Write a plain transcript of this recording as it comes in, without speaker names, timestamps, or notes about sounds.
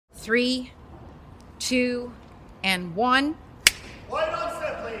3, 2, and 1. White on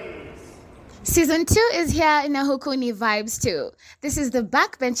set, please. Season 2 is here in Ahukuni Vibes too. This is the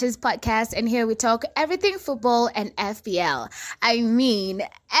Backbenchers podcast, and here we talk everything football and FPL. I mean,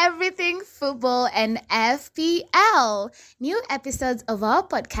 everything football and FPL. New episodes of our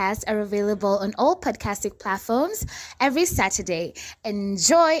podcast are available on all podcasting platforms every Saturday.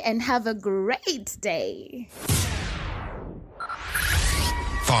 Enjoy and have a great day.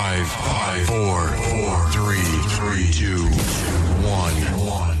 5, 4, 3, 2,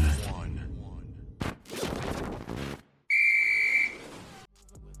 1.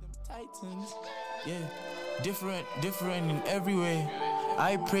 Yeah, different in every way.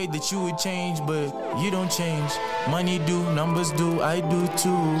 I prayed that you would change, but you don't change. Money do, numbers do, I do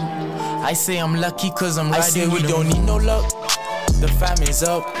too. I say I'm lucky cause I'm riding. I say we don't need no luck. The fam is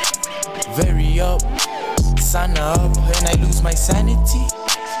up, very up. Sun up, and I lose my sanity.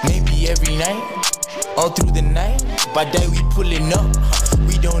 Maybe every night, all through the night. But then we pulling up,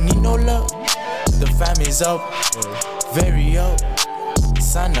 we don't need no luck. The fam is up, very up.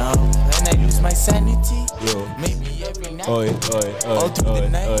 Sun up, and I lose my sanity. Yo. Maybe every night, all through the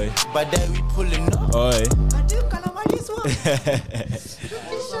night. But then we pulling up.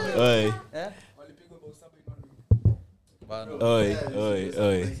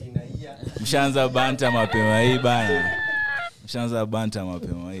 Mshaanza banta mapema hii bana. Mshaanza banta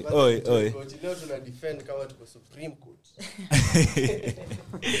mapema hii. Leo tuna defend kama tuko Supreme Court.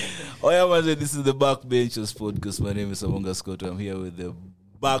 Abubazze, this is the Backbenchers podcast. My name is Amunga Scott. I'm here with the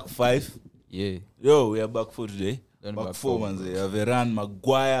back five. Yeah. Yo, we are back 4 today. Back 4 manze. Averan,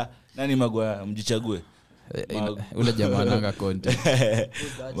 Maguire. Nani Maguire? Mjichague. Ule jamaa nanga content.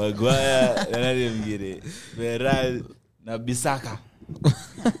 Maguire, nani mwingine? Veran na Bisaka.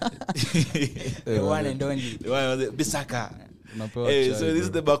 The one and only. The one was Bisaka. Hey, so this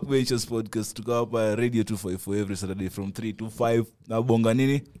is the Backbenchers podcast. Tuko hapa Radio 254 every Saturday from 3 to 5. Na bonga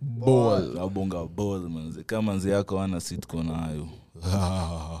nini? Ball. Na bonga ball manze. Kama manze yako wana sit kona hayo.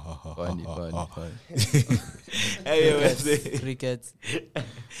 Funny. Hey, Cricket.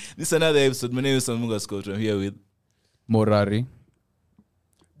 This is another episode. My name is Amunga Scott. I'm here with Morari.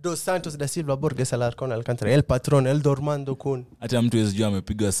 Dos Santos da Silva Borges Alarcón Alcántara El Patron El Dormando Kun. hata mtu yesijua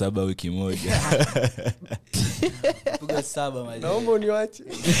amepigwa 7 wiki moja. Piga 7 maji. Naomba uniache.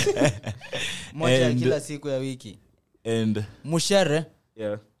 Moja kila siku ya wiki. And Mushere.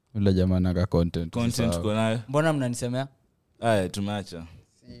 Yeah. Ule jamaa nanga content. Content tuko nayo. Mbona mnanisemea? Aya tumeacha.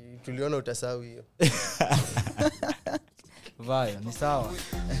 Tuliona utasahau hiyo. Vayo, ni sawa.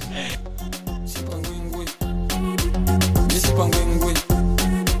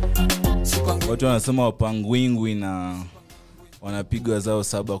 Watu wanasema wapangwingwi na wanapigwa zao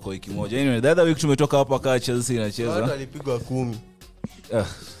 7 kwa wiki moja. Anyway, the other week tumetoka hapa kwa Chelsea inacheza. Watu walipigwa 10.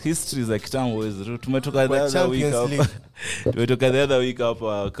 History za kitambo wewe. Tumetoka the other week hapa. Tumetoka the other week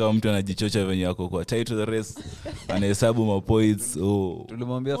hapa kama mtu anajichocha venye yako kwa title the race. Anahesabu ma points.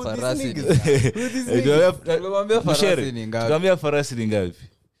 Tulimwambia farasi. Tulimwambia farasi ni ngapi? Tukamwambia farasi ni ngapi?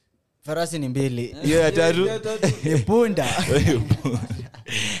 Farasi ni 2. Hiyo ya 3 ni punda.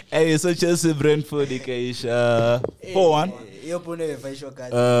 Hey, so Chelsea Brentford ikaisha 4-1. Hiyo punda imefaishwa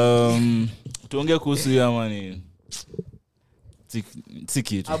kazi. Tuongee kuhusu hiyo ama ni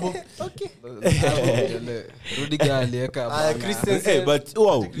tiki tu. Okay. Rudiger aliweka hapa. Christensen. But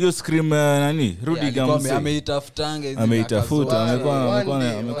wow, you scream nani? Rudiger ameitafutanga hizo. Ameitafuta,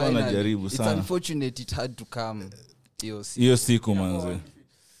 amekuwa anajaribu sana. It's unfortunate it had to come hiyo siku manze.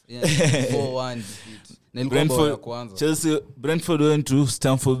 4-1 defeat. Brentford went to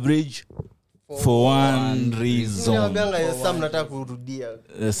Stamford Bridge for one reason. Waganga ya Sam nataka kurudia.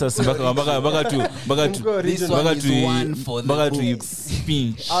 Sasa mpaka tu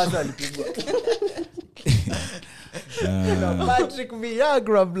pinch. Hata alipigwa. Patrick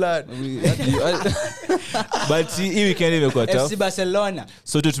Viagra blood. But hii weekend imekuwa tough. FC Barcelona.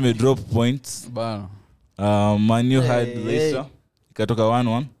 So tume drop points. Bana. Man U had Leicester. Ikatoka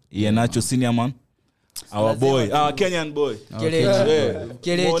 1-1. Iheanacho senior man. Our boy, our Kenyan boy.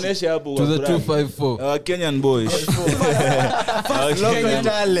 Muoneshe hapo to the 254. Our Kenyan boy.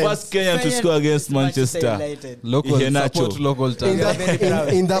 First Kenyan to score against Manchester. Local support, local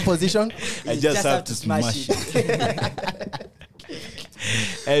talent. In that position, I just have to smash it.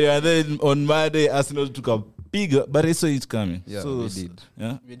 Anyway, and then on Monday, Arsenal took a big, but I saw it coming. Yeah, so, we did.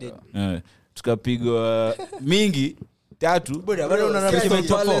 Yeah? We did. Tukapigwa mingi 3. bado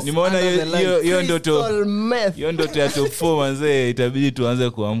unaona nimeona hiyo ndoto ya top 4 manze, itabidi tuanze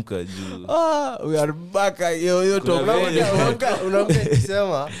kuamka juu. We are back hiyo top. Unaona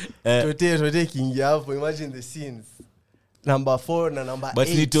kusema tote kiingia hapo, imagine the scenes. number 4 na number 8. But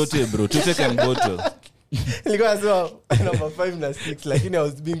ni Tote bro. Tote can bottle. Nilikuwa nasema number 5 na 6 lakini I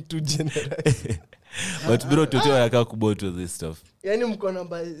was being too generous. But bro Tote wanakaa kubottle this stuff. Yaani mko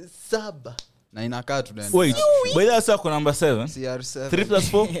namba 7. Na inakaa tunaenda. Wait. By the way, kwa number 7. CR7. 3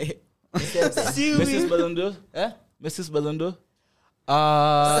 plus 4. Mrs. Balondo? Mrs. Balondo?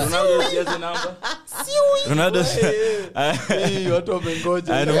 Ronaldo has a number. Ronaldo. Watu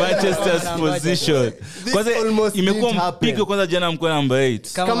wamengoja. And Manchester's position. Kwanza imekuwa mpiko kwanza jana mko number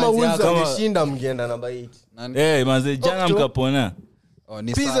 8. Kama Wolves wameshinda mngeenda number 8. Manze jana mkapona.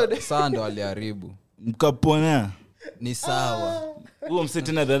 Ni saa ndo aliharibu. Mkapona. Ni sawa. Huo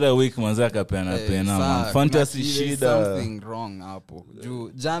msetena the other week manze akapeana pena. Fantasy shida. Something wrong hapo.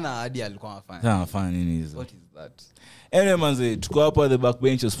 Juu jana hadi alikuwa anafanya. Anafanya nini hizo? What is that? Anyway manze tuko hapa the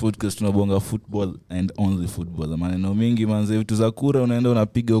Backbenchers Podcast tunabonga football and only football. Maneno mingi manze vitu za kura unaenda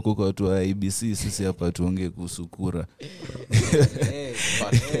unapiga huko kwa watu wa ABC, sisi hapa tuongee kuhusu kura.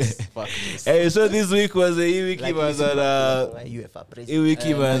 So this week was a wiki manzana UEFA president.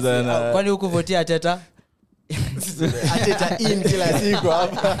 Wiki manzana. Kwani huko votia Ateta? Ateta in kila siku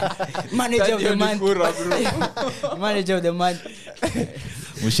hapa. Manager of the month. Manager of the month.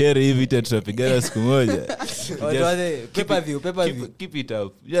 Mshere hivi tutapigana siku moja. Pay view. Keep it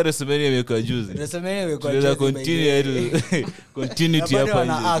up. Ya WrestleMania imekuwa juzi. WrestleMania imekuwa juzi. Continuity hapa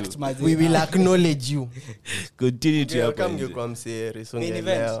nje. We will acknowledge you. Continuity hapa. Kama ngekuwa msere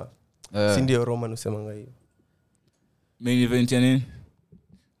songelea. Si ndio Roman usemanga hiyo. Main event ya nini?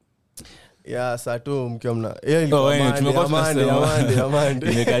 Ya saa tu mkiwa mna ilikuwa Amande.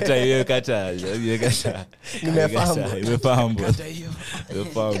 Nimekata. Nimefahamu.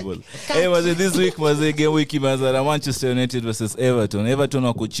 Was this week was a game week mazara Manchester United versus Everton. Everton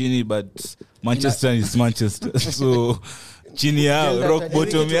wako chini but Manchester is Manchester. So chini yao rock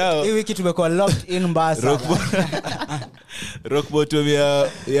bottom yao. Hii wiki tumekuwa locked in Barca. Rock bottom ya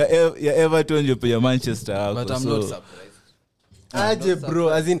Everton ndio ya Manchester hapo. But I'm not surprised. Aje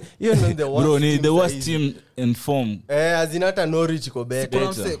bro, as in you know the worst. Bro, ni the worst team in form. As in hata Norwich iko better.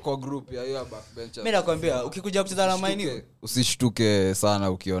 Kuna mse kwa group ya hiyo backbenchers. Mimi nakwambia ukikuja kucheza na Man U usishtuke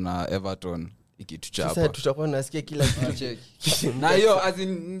sana ukiona Everton ikituchapa. Sasa tutakuwa nasikia kila kitu. Na hiyo as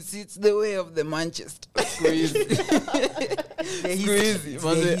in it's the way of the Manchester squeeze.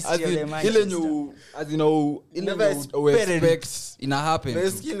 Ile new as in ile expect ina happen.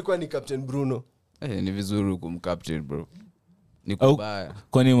 Best ilikuwa ni Captain Bruno. Ni vizuri kumcaptain bro. Ni kubaya.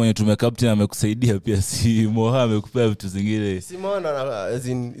 Kwani mwenye tumecaptain amekusaidia pia si Moha amekupea vitu zingine. Si Moha as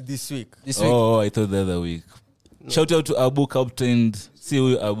in this week. Oh, I thought the other week. No. Shout out to Abu captain. See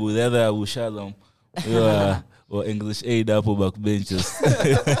huyu Abu the other Abu Shalom. Or English aid hapo Backbenchers.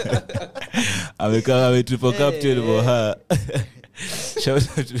 Amekaa triple captain Moha. Shout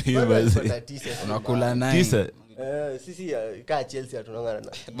out to him basi. Unakula 9. Sisi ka Chelsea atunangana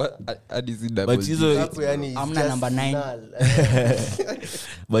na hadi si double. But hizo amna number 9.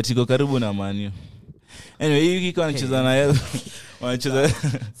 But iko karibu na Man U. Anyway, hii kiko anacheza na yeye. Wanacheza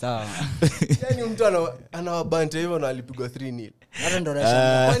sawa. Yani mtu anawabanta hivyo na alipigwa 3-0. Hata ndo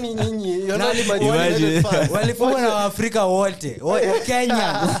rasha. Kwani nyinyi walifungwa na Afrika wote.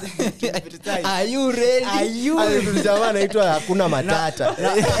 Kenya. Are you ready? Jamaa anaitwa hakuna matata.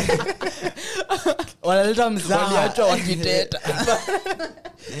 Wanaleta mzaha. Waliacha wakiteta.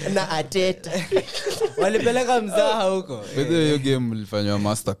 Na Ateta. Walipeleka mzaha huko. Hiyo game ilifanywa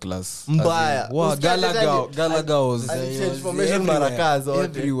masterclass. Mbaya. Gallagher was transformation marakazo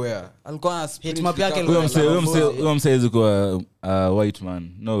everywhere. Alikuwa hit map yake huyo msaizi kwa white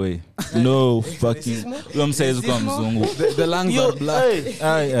man. No way. No fucking. Huyo msaizi kwa mzungu. The lungs are black.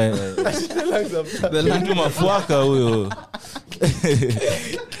 The lungs mtu mafuaka huyo.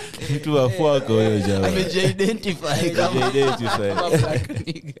 Mtu mafuaka huyo jamaa. Amejidentified.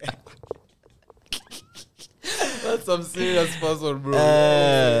 That's some serious person bro.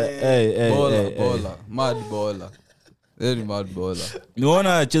 Baller. Mad baller. Very mad baller.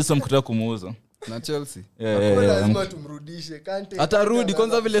 Niona Chelsea mkutaka kumuuza. Na Chelsea. Lazima tumrudishe Kante. Atarudi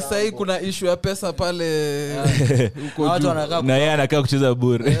kwanza vile sasa kuna issue ya pesa pale huko watu wanakaa na yeye anakaa kucheza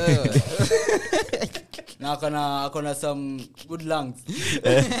bure. Na akona some good lungs.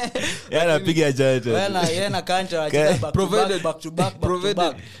 Yeye anapiga jaja. Yeye na Kante anacheza back to back.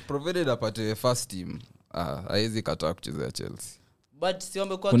 Provided apate first team. Haizi kataa kucheza Chelsea. But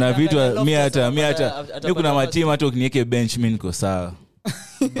siombe kwa kuna vitu mimi hata kuna matimu hata ukiniweke bench mimi niko sawa.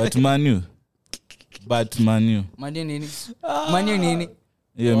 But Man U nini?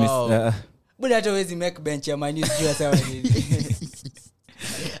 Hiyo miss. Bado hata wezi make bench ya Man U sio sawa nini.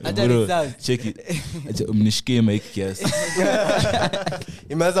 Hata reserve. Check it. Mnishikie mic kiasi.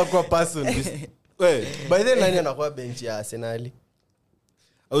 Imeanza kuwa person. By then nani anakuwa bench ya Arsenal?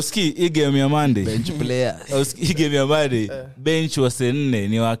 Uski hii game ya Monday. Bench players. Uski hii game ya Monday. Bench wa 4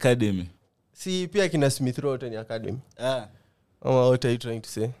 ni wa academy. Si pia kina Smith Rowe ni academy. What are you trying to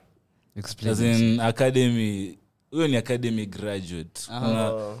say? Explain. As in academy, huyo ni academy graduate.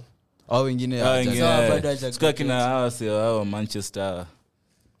 Au wengine sika kina hao Manchester.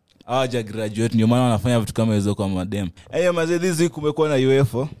 Hawaja graduate ndio maana wanafanya vitu kama hizo kwa madem. Mazee this week kumekuwa na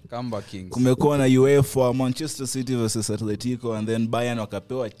UEFA. Kamba Kings. Kumekuwa na UEFA Manchester City versus Atletico and then Bayern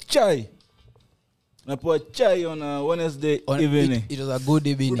wakapewa chai. Napewa chai on a Wednesday evening. It was a good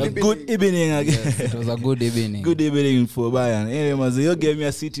evening. A good evening again. Yes, it was a good evening. Good evening for Bayern. Mazee hiyo game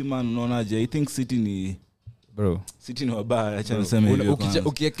ya City man unaonaje? I think City ni City ni wabaya acha niseme hivyo.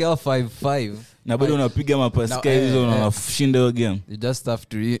 Ukiekea 5-5 na bado unapiga mapaska hizo na unashinda hiyo game. You just have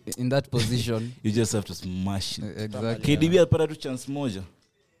to in that position you just have to smash it. Exactly. KDB alipata tu chance moja.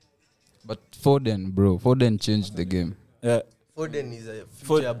 But Foden changed the game. Yeah. Foden is a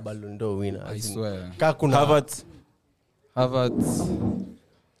future Ballon d'Or winner. I swear. Kakuna Havertz.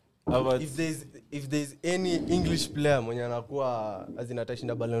 If there's any English player mwenye anakuwa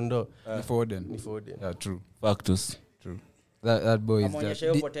atashinda Ballon d'Or, ni Foden. Yeah, true. Factors. True. That boy is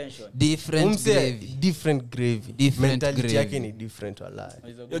just potential. Different gravy. Mentality yake ni different wala.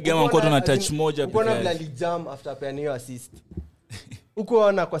 Hiyo game mko tuna touch moja pia. Uko na blali jam after pia hiyo assist. Uko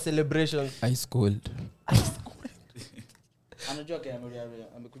ana kwa celebration ice cold. Anajua kile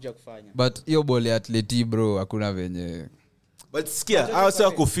amekuja kufanya. But hiyo ball ya Atleti bro hakuna venye. But sikia, hao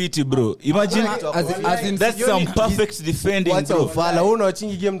sio kufiti bro. Imagine as in that's some perfect defending bro. Fala una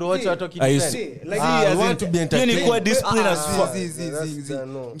watching game ndo watch watu kidefend. I want to be entertained. Ni kwa discipline as fuck.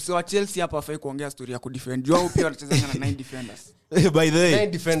 Msio wa Chelsea hapa afai kuongea story ya kudefend. Wao pia wanacheza na 9 defenders. By the way, 9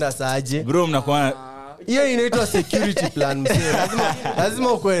 defenders aje. Bro mnakuwa hiyo inaitwa security plan msee.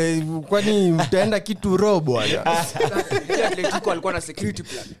 Lazima kwani mtaenda kitu robo bwana. Atletico alikuwa na security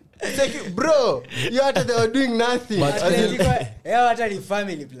plan. Bro, you are they were doing nothing. Hata ni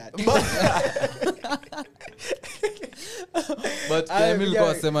family plan. But Emil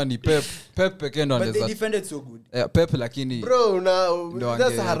kwa sema ni Pep pekee ndo anaweza. But they defended so good. Pep lakini bro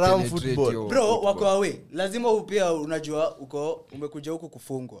that's haram football. Bro wako away. Lazima pia unajua umekuja huko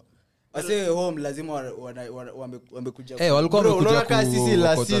kufungwa. Ase home lazima wamekuja. Walikuwa wamekuja kwa sisi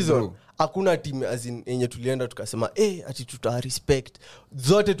last season. Hakuna team as in yenye tulienda tukasema ati tuta respect.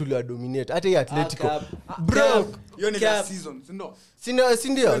 Zote tuliwadominate. Hata Atletico. Bro, hiyo ni last season, ndio?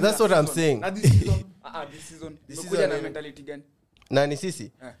 Sindio? That's what I'm saying. This season. Umekuja na mentality gani? Nani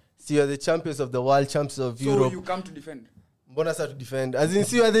sisi? See you are the champions of the world, champions of Europe. So you come to defend. Mbona sasa to defend? As in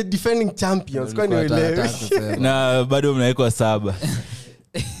see you are the defending champions. Kwani wewe? Na bado mnaiko 7.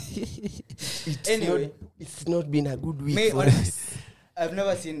 Anyway, it's not been a good week for us. I've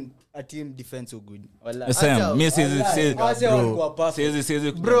never seen a team defend so good. Wallahi. Me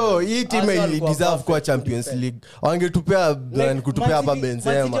says bro, hii team deserve kwa Champions League. Wangetupea kutupea hapa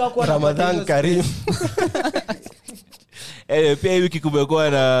Benzema, Ramadhan Karim. Pia wiki kumekuwa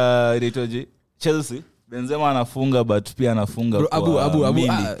na inaitwaje? Chelsea. Benzema anafunga but pia anafunga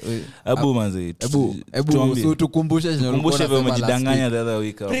Abu manzi. So tukumbushe vile umejidanganya the other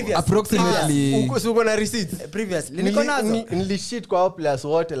week. Approximately uko na receipts. Previously niko nazo. Nilishit kwa players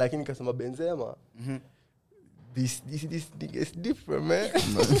wote lakini kasema Benzema. This is different man.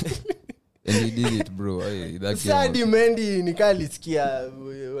 And he did it bro. That game. Sadi Mendy nikalisikia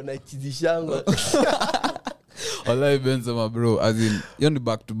wanachizishanga. Wallahi Benzema bro, as in you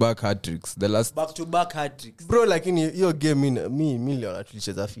back to back hat-tricks. The last back to back hat-tricks. Bro lakini hiyo game milioni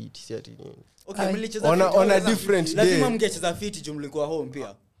tulicheza fit, si ati nini. Okay, mlicheza fit. On a different day. Lazima mngecheza fit juu mlikuwa home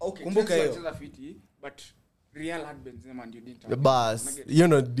pia. Okay, kumbuka hiyo. Mlicheza fit but Real had Benzema and you didn't. The bus, you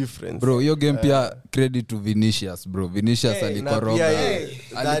know difference. Bro, hiyo game pia credit to Vinicius bro. Vinicius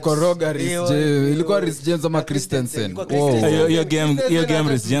alikoroga Reece James. Ilikuwa Reece James ama Christensen. Hiyo game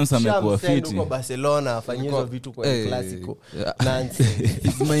Reece James amekuwa fit. Kwa Barcelona afanyia vitu kwa Clasico. Nancy.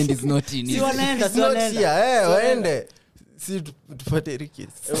 His mind is not in it. Si wanaenda. Waende. Si tupate Ricky.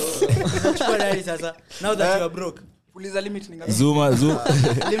 Unachukua nani sasa? Now that you are broke. Puliza limit ni ngapi? Zuma.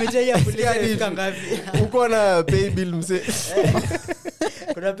 Limit ya puliza ni ngapi? Uko na pay bill mse.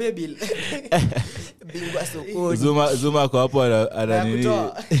 Kuna pay bill. Bingwa soko. Zuma kwa hapo ana nini?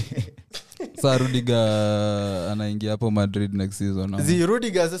 Sasa Rudiger anaingia hapo Madrid next season.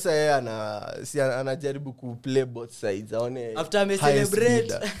 Rudiger sasa yeye anajaribu ku play both sides. Aone after me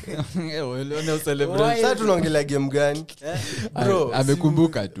celebrate. Wewe celebrate. Sasa tunaongelea game gani? Bro,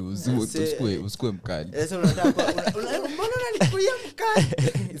 amekumbuka tu. Usikue mkali. Sasa unataka mbona unanikuia mkali?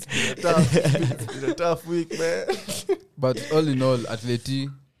 It's a tough week man. But all in all Atleti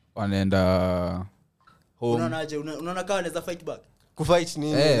wanaenda unaonaje unaona kama anaweza fight back kufight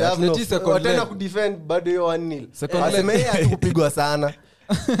nini wataenda kudefend bado hiyo 1-0 asemea atukupigwa sana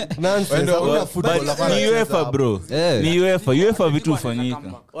nonsense hakuna football ni UEFA bro ni UEFA vitu hufanyika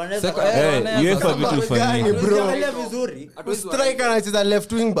UEFA vitu hufanyika bro angalia vizuri striker anacheza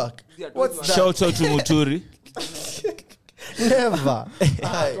left wing back shout out to Muturi never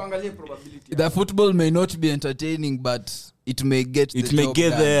tuangalie probability the football may not be entertaining but it may get it may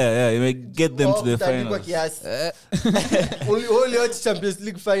get there it may get them to the final only watch Champions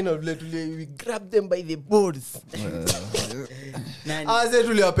League final we grab them by the balls aze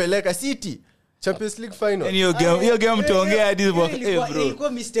tuliwapeleka City Champions League final hiyo game tuongea hadi bro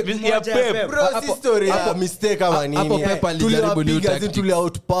ilikuwa mistake ya Pep bro si story hapo mistake kama nini hapo Pep alijaribu new tactics tuli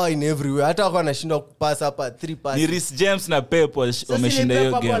outpower in everywhere hata wako anashindwa kupass hapa 3 passes ni Reece James na Pep wameshinda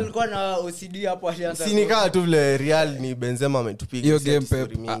hiyo game alikuwa na OCD hapo alianza sinika tu vile Real ni Benzema ametupiga hiyo game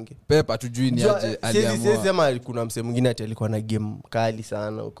Pep atujui ni aje aliamua sema kuna msemo mwingine ati alikuwa na game kali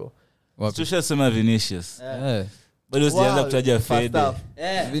sana huko tushasema Vinicius bado sijaanza kutaja Fede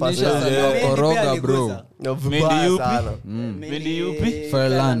Vinicius koroga bro Mendy yupi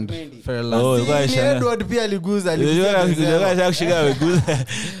Ferland ni Edward pia aliguza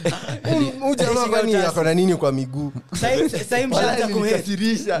ujamaa kwani yako na nini kwa miguu sasa mshaanza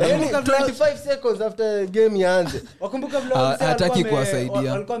kumhesirisha 25 seconds after game ianze wakumbuka vile hataki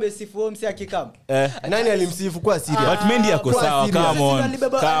kuwasaidia walikuwa wamesifu msi akikam nani alimsifu kwa serious but Mendy yako sawa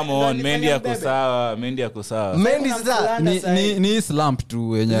come on Mendy yako sawa Mendy sasa ni slump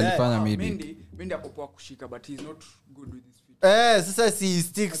tu yenye alifanya Mendy akopoa kushika but he's not good with his feet sasa si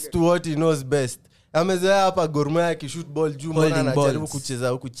sticks to what he knows best amezoea hapa Gor Mahia akishoot ball juu mbona anajaribu kucheza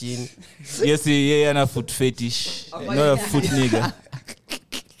huku chini yes yeye ana foot fetish not a foot nigga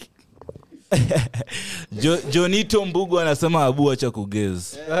Jonito Mbugu anasema Abu acha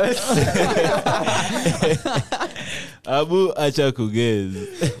kugeza Abu acha kugeza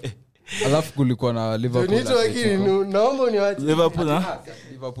alafu kulikuwa na Liverpool Jonito lakini naomba uniache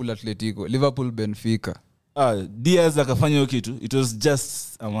Liverpool Atletico Liverpool Benfica Diaz akafanya hiyo kitu it was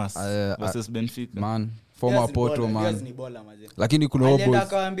just a mess versus Benfica man former Porto man ni bola maze lakini kuna alienda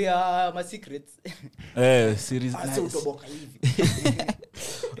akawaambia ma secrets series sasa utoboka hivi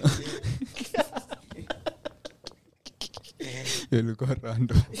ilikuwa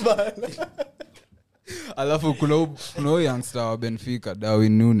random alafu kuna youngster wa Benfica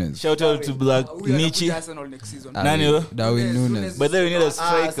Darwin Nunes shout out to Black Nichi nani wewe Darwin Nunes but then we need a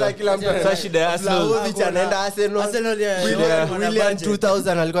striker sashi da Arsenal anaenda Arsenal William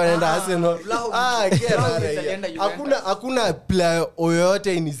 2000 alikuwa anaenda Arsenal hakuna player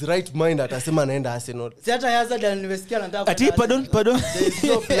yoyote in his right mind atasema anaenda Arsenal si hata Hazard nimesikia anataka ati pardon there is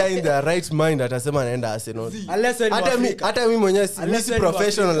no player in the right mind atasema anaenda Arsenal hata mimi mwenyewe si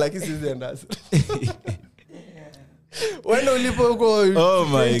professional lakini siwezi enda Arsenal wenda ulipo huko oh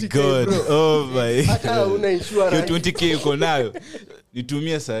my god oh my hata una insurance 20k uko nayo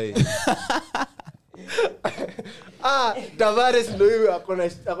nitumie sahi Tavares ndio hiyo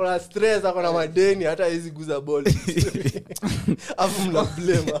akona stress akona madeni hata hizi guza ball afu mna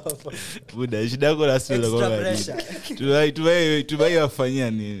blame hapa buda shida yako la sio kwa tuwai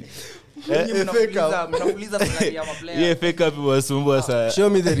wafanyia nini mnakuuliza swali ya maplayer yeah fake up wasumbua sana show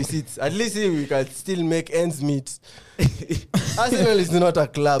me the receipts at least we can still make ends meet Arsenal is not a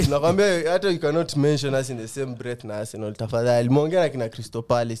club nakwambia hata you cannot mention us in the same breath na Arsenal tafadhali muongea na kina Crystal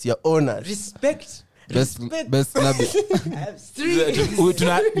Palace ya owners respect best club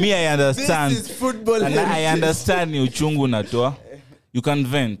me I understand this is football and I understand ni uchungu natoa you can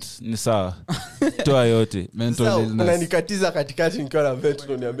vent ni sawa toa yote mental illness unanikatiza katikati nikiwa na vent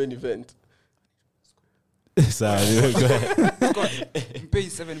ndo niambie ni vent sawa pay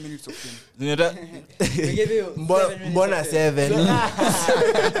 7 minutes of film zinata mbona 7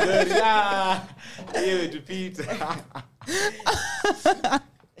 hiyo tupita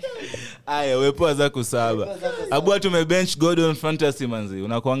aya wepo za kusaba Abu tumebench Gordon Fantasy manzi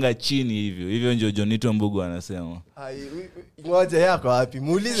unakuanga chini hivyo ndio Jonito Mbugu anasema ngoja yako wapi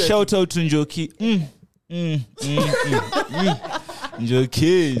muulize shout out to Njoki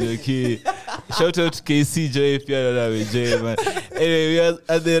Njoki shout out to KC Joy pia na wewe man anyway we are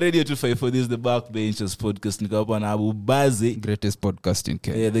at the radio to fight for this the Backbenchers podcast niko hapa na Abubazze greatest podcast in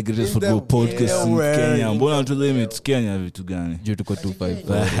Kenya yeah the greatest football podcast in Kenya mbona to limit Kenya vitu gani juu tuko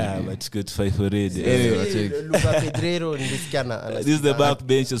 25 but tuko 25 for radio anyway Luka Pedrero nilisikiana this is the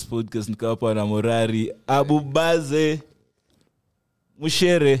Backbenchers podcast niko hapa na Morari Abubazze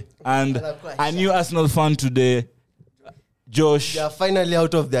Mushere and a new Arsenal fan today Josh. They are finally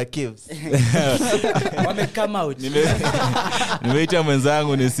out of their caves. Wame come out. Nimeita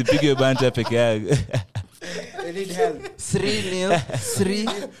mwenzangu nisipige banta peke yake. They need help. 3-0 3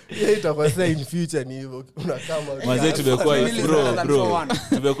 Yeah, itakuwa sasa in future ni hivyo. Unakama. Mwanzo tumekuwa bro.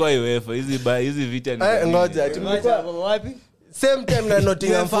 Tumekuwa UEFA. Hizi vita ni. Ngoja tumekuwa Wapi? same time na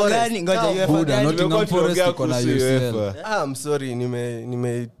Nottingham Forest. Ngoja Buda, Nottingham Forest iko na UCL. I'm sorry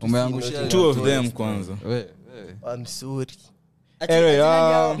Umeangusha Two of them kwanza. I'm sorry. Anyway,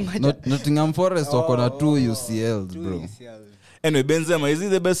 Nottingham Forest wako na 2 UCLs, bro. Anyway, Benzema, is he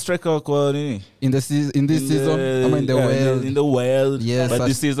the best striker kwa nini? In this season, I'm in the world. In the world. Yes, but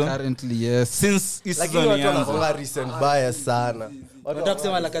this season currently yes. since this Lakini season watu yanza. wanakuwa recent bias sana. Nataka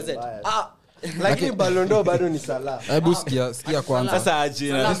kusema Lacazette. Lakini Ballon d'Or bado ni Salah. Hebu sikia kwanza. Sasa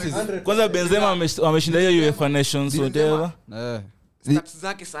aje na kwanza Benzema ameshinda hiyo UEFA Nations whatever. Stats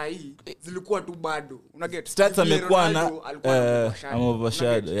zake sahihi zilikuwa tu bado. Una get. Stats amekuwa na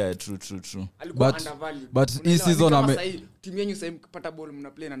overshadowed. Yeah, true. Alikuwa undervalued. But hii season timu yenu sasa mpata ball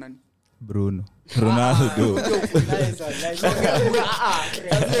mna play na nani? Bruno. Ronaldo.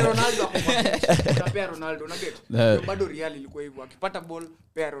 Ronaldo akapea Ronaldo, una get. Bado Real ilikuwa hivyo. Akipata ball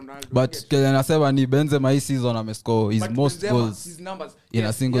pea Ronaldo. But kile nasema ni Benzema hii season amescore his most goals his numbers in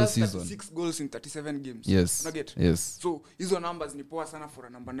a single season. 6 goals in 37 games. Yes. Una get. Yes. So hizo numbers ni poa sana for a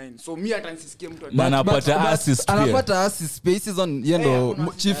number 9. So mimi hata nisisikie mtu Na anapata assist pia. Anapata assist pia season yendo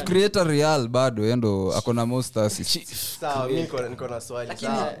chief creator Real bado yendo akona most assist. Sawa, mimi niko na swali.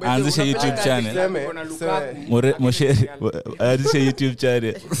 Sawa. Anzisha YouTube channel. Anzisha YouTube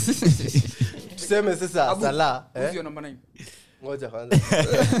channel. Tuseme sasa Salah, Hiyo number 9. ngoja kwanza.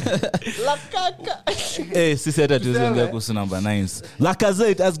 La kaka. Sisi hata tuziongea kuhusu number 9.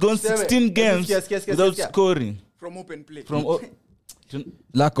 Lacazette has gone 16 games without scoring. From open play.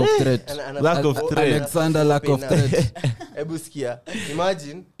 Lack of threat. Alexander lack of threat. Hebu sikia.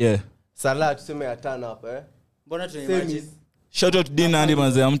 Imagine Salah tuseme ya turn up Mbona tunaimagine? Shout out Dean Andy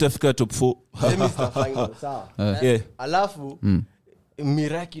manze amtafika top 4. Semi final, sawa. Alafu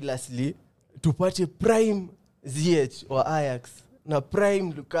miraculously tupate prime ZH wa Ajax na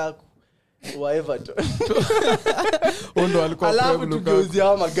prime Lukaku wa Everton. Ondo alikuwa prime Alafu Lukaku. tugeuzie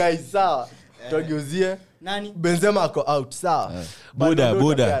hao guys, sawa. Tugeuzie Nani? Benzema ako out, sawa.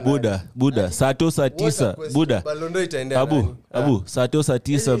 Buda saa 9 Buda. Ballon d'Or itaendea. Abu saa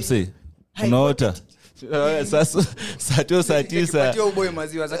 9 mse. Unaota? Sasa saa 9. Patia boy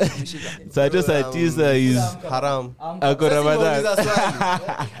maziwa zake kumshika. Saa 9 is haram. Ako Ramadan.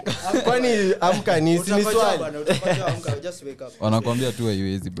 Kwani amka ni swali. Utapata amka, just wake up. Wanakuambia tu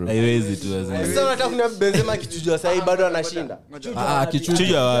haiwezi bro. Haiwezi tu wazee. Sasa unataka kuniambia Benzema kichujwa sasa hivi bado anashinda.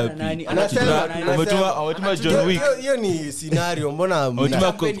 Kichuja wapi? Ametuma John Wick. Hiyo ni scenario, mbona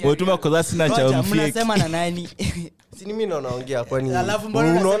Ametuma Kolasina cha mfiki. Mnasema na nani? si mimi naongea kwani Alafu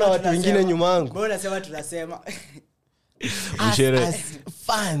mbona unaona watu wengine nyuma yangu? Mbona unasema tunasema?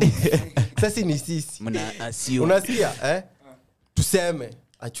 Fans. Sasa ni sisi. Unasikia tuseme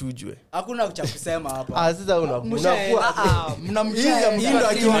achujwe. Hakuna cha kusema hapa. Sasa unakuwa mnamjia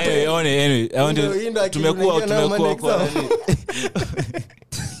tumekuwa kwa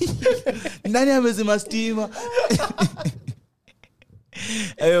nani amezima stima?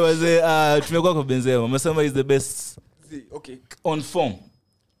 Wazee tumekuwa kwa Benzema. Umesema is the best. Okay. On form.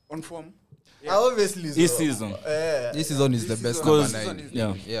 Yeah. Obviously this season. This season is the best number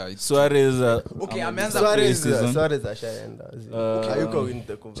 9. Yeah. Suarez okay, ameanza Suarez ashaenda. Hayuko in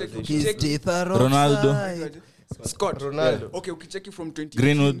the conversation. Ronaldo. Scott Ronaldo. Okay, ukicheki from 20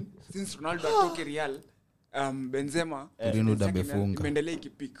 Greenwood. Since Ronaldo atoke Real, Benzema Greenwood amefunga. Imeendelea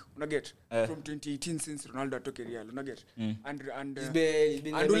ikipick. Una get? From 2018 since Ronaldo atoke Real. Una get? And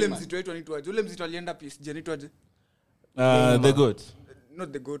ule mzito wetu anaitwaje? Ule mzito alienda PSG anaitwaje? The GOAT.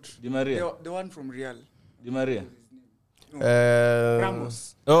 Not the GOAT. Di Maria. The one from Real. Di Maria.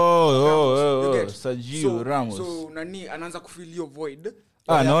 Ramos. Sergio Ramos. So nani anaanza kufeel hiyo void.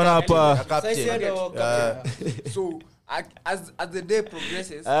 Naona hapa so as the day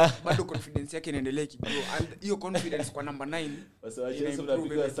progresses bado confidence yake inaendelea kigrow and hiyo confidence kwa number 9 Chelsea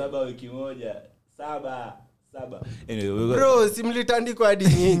mnapiga 7 wiki moja 7 anyway bro simlitandiko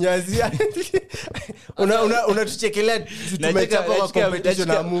hadi nyazi unatuchekelea tumechapa kwa competition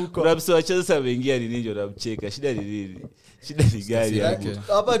na muko Raps wa Chelsea ameingia ni ninjo na mcheka shida ni nini gani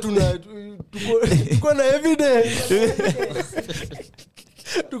hapa tuko na evidence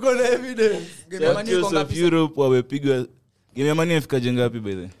tuko na evidence Champions of Europe wamepigwa game ya Mani ifika jengapi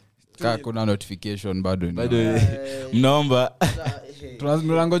by the Kaka kuna notification bado mnaomba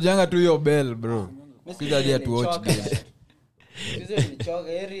tunangojanga tu hiyo bell bro kuja hadi tu watch game Hizo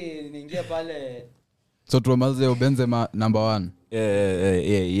nichoka heri niingie pale So tuamalize Benzema number 1.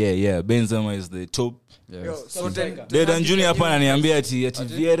 Yeah. Benzema is the top. Yo, so then Dedan Junior hapa ananiambia ati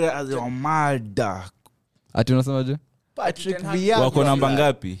Vieira as a mada. Ati unasemaje? Patrick Vieira wako namba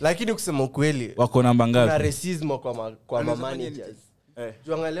ngapi? Lakini kusema ukweli wako namba ngapi? Na racism kwa managers.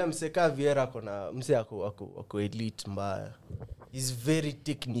 Tuangalia mseka Vieira kuna mse ako elite mbaya. Is very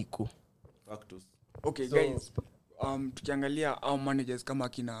technical. Factors. Okay, so, guys. Tukiangalia our managers kama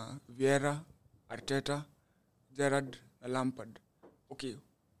kina Vieira, Arteta, Gerrard na Lampard. Okay.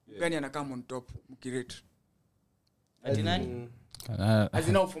 Gani anakaa on top mkirate? Ati nani? As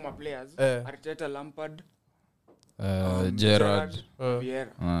in all former players. Arteta, Lampard, Gerrard,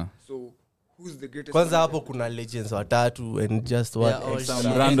 Vieira. So who's the greatest? Kwanza hapo kuna legends watatu and just one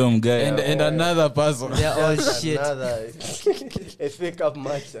some random guy and another person. They are all shit. A fake up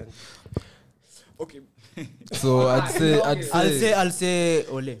merchant. Okay. So I'll say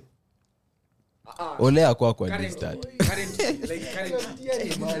Ole. Ole akwa this start. Currently.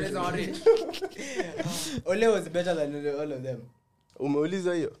 Ole was better than all of them.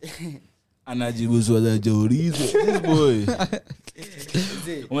 Umeuliza hiyo? Anajibu swali jaulizo. This boy.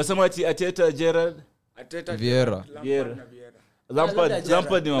 Umesema ati Arteta, Gerrard, Arteta, Vieira.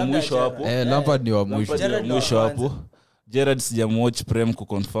 Lampard ni wa mwisho hapo. Lampard ni wa mwisho hapo. Gerrard sijamwatch Prem ku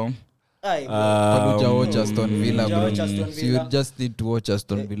confirm. Watch Aston Villa, bro. So you just need to watch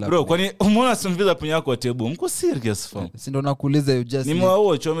Aston Villa. Bro, kwani umeona Aston Villa penye yako table? Mko serious fam? Si ndo nakuuliza you just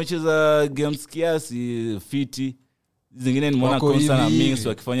nimewatch wamecheza games kiasi fiti. Zingine nimeona Konsa na Mings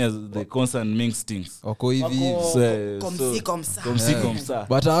wakifanya the Konsa and Mings things. Wako hivi. Komsa.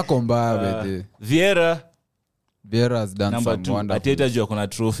 But hako mbaya bete. Vieira has done some wonderful. Ateta jua kuna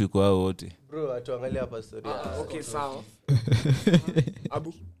trophy kwa hao wote. Bro, atuangalia hapa story. Okay, sawa.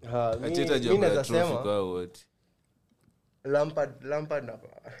 Abu. Ateta jua kuna trophy kwa hao wote. Lampard na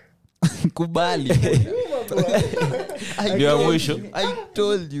kubali. Ndio mwisho. I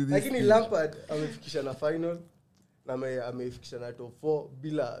told you this. Lakini Lampard amefikisha na final na amefikisha na top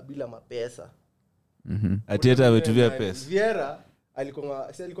 4 bila mapesa. Ateta ametuvia pesa. Vieira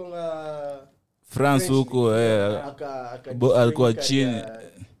alikonga France huko alikuwa chini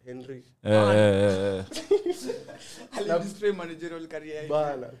Henry. Alidisplay managerial career.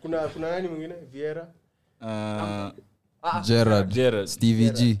 Bana, kuna nani mwingine? Vieira. Gerrard. Stevie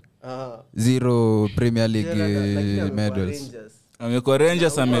G. 0 Premier League medals. Amekuwa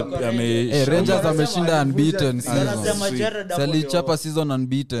Rangers Rangers ameshinda unbeaten season. Salichapa season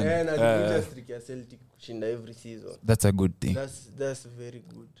unbeaten. Na streak ya Celtic kushinda every season. That's a good thing. That's very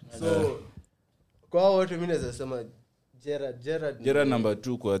good. So kwa wote mimi naweza sema Gerrard number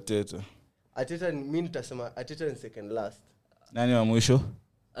 2 kwa Arteta. Arteta mimi nitasema Arteta in second last. Nani wa mwisho?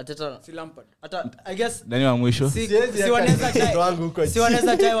 Arteta si Lampard. Hata I guess nani wa mwisho? Si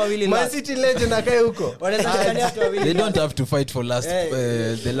wanaweza tie wawili. Man City legend akae huko. Wanaweza tie watu wawili. They don't have to fight for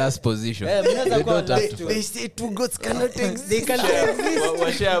the last position. They say two goats cannot exist. They can exist.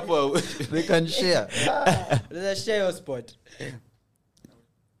 Wa share hapo. They can share. Let's share your spot.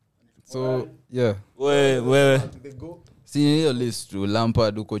 So yeah. Wewe. Si hiyo list tu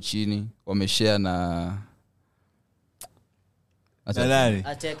Lampard uko chini wameshare na nani?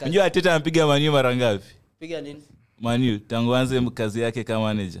 Unajua Arteta anapiga Man U mara ngapi? Piga nini? Man U tangu anze kazi yake kama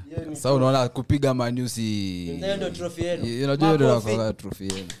manager. Sasa unaona kupiga Man U si hiyo ndio trophy yenu. Unajua ndio kwa trophy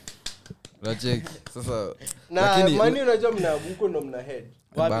yenu. Unacheki sasa lakini Man U unajua mnabuko ndo mna head.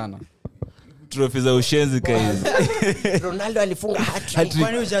 Bana. Trophy za ushenzi kaizi. Ronaldo alifunga hat-trick.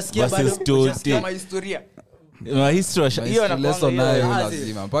 Kwani hujasikia bado hujasikia historia? Na history hiyo lesson nayo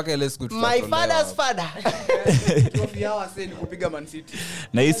lazima mpaka ile siku tutatolewa. My father's father. Trophy yao aseni kupiga Man City.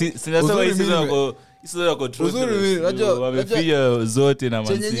 Na hizi sinasema hizi wako trophy. Unajua wamepiga zote na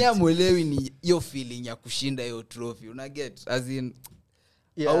Man City. Chenye amuelewi ni hiyo feeling ya kushinda hiyo trophy. Una get as in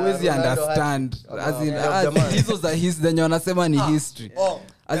always understand as in hizo za his zenye wanasema ni history.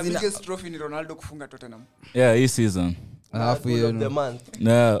 As in biggest trophy ni Ronaldo kufunga Tottenham. Yeah, hii season. Alafu hiyo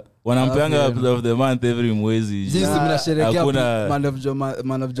na wanampeanga of the month every mwezi. Jinsi mnasherehekea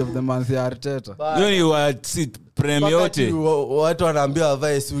man of the month ya Arteta. Hiyo ni what Prem yote. Watu wanaambiwa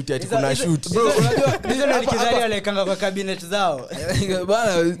wavae suit ati kuna shoot. Bro, unajua hizo ndio kidhari alekanga kwa cabinet zao.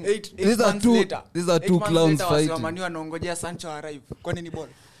 Bana, these are two clowns fighting. Manu anaongojea Sancho arrive. Kwani ni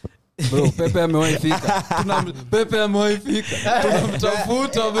bora? Bro, Pepe amewahi fika.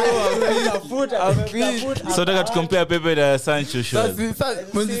 Tunamtafuta bro. So nataka tukompare Pepe na Sancho show. Sasa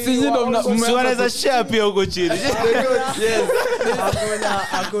ndo wanaweza share pia huko chini. Yes.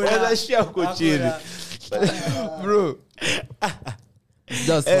 Hakuna share huko chini. Bro.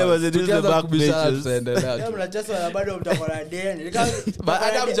 Just was it the back benches? Leo mnacheza bado mtakuwa na deni.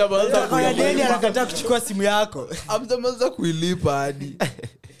 Hata mjaanza Kwa deni anakataa kuchukua simu yako. Amjaanza kuilipa hadi.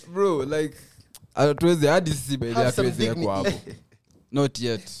 Bro, like atuweze hadi sisi beli atuweze kwa hapo. Not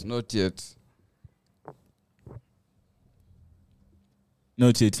yet.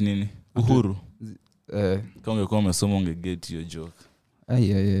 Not yet nini? Uhuru. Kama ungekuwa umesoma ungeget your joke.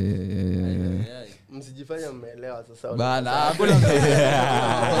 Msijifanye mmeelewa sasa. Bana, hakuna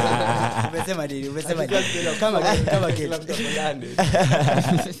Umesema kama kile.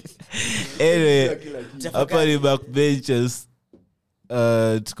 Anyway, hapa ni backbenchers.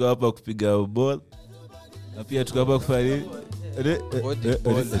 Tuko hapa kupiga ball. Na pia tuko hapa kufanya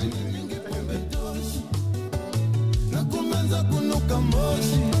nakumanza kunuka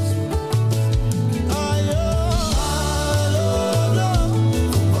moshi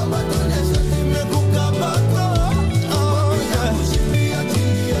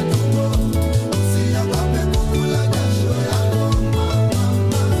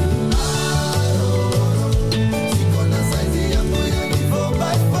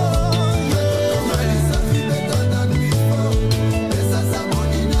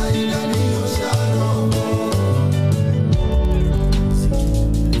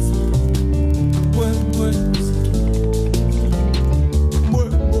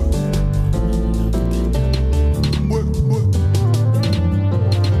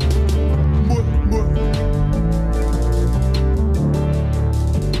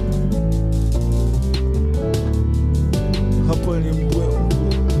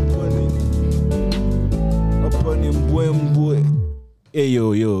Hey, yo,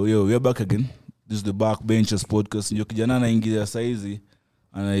 we are back again. This is the Backbenchers podcast. Ndio kijana anaingia saizi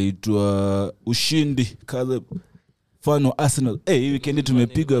anaitwa Ushindi Caleb Fano Arsenal. Hey, weekend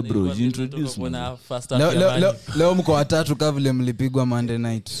tumepigwa bro. Introduce me. Leo mko watatu kama vile mlipigwa Monday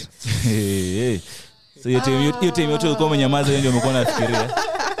night. Hey. So your team yote ulikuwa mnyamaza ndio umekuwa unafikiria.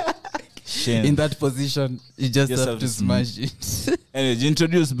 In that position you just have to smash it. Anyway,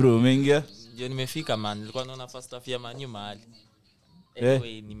 introduce bro, umeingia? Ndio nimefika man. Nilikuwa naona first half ya Man U mahali.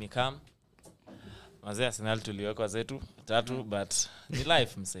 Anyway, nimekam. Mazee Arsenal tuliwekwa zetu 3 but ni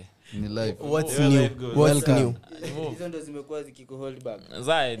life mse. Ni life. What's new? Hizo ndo zimekuwa zikiko hold back.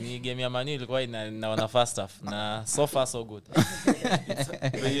 Zae ni game ya Man U ilikuwa inaona first half na so far so good.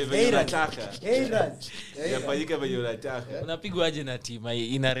 Venye unataka. Yafanyika venye unataka. Unapigwa aje na team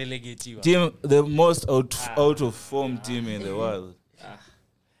ina relegatiwa. Team the most out of form team in the world.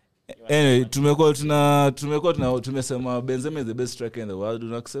 Anyway, tumesema Benzema is the best striker in the world. Do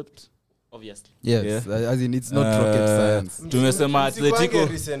you accept? Obviously. Yes, as in it's not rocket science. Tumesema Atletico.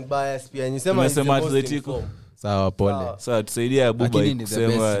 Tumesema Atletico. Sawa pole. Sawa tusaidia Abubazze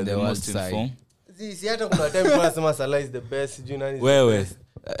kusema the most in form. Si hata kuna time kwa nasema Salah is the best, you know. Wewe.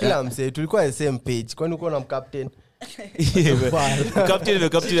 Kila mse tulikuwa the same page. Kwani uko na mcaptain?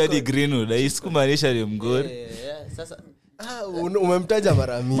 Captain hadi Greenwood. Isikumaanisha ni mgori. Sasa umemtaja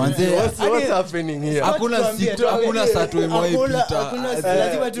mara mingi. What's happening here? Hakuna satu imwaipita.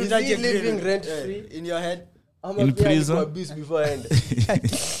 Lazima tutaje living rent free in your head. In prison before end.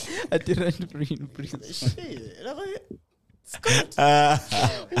 At rent free in prison.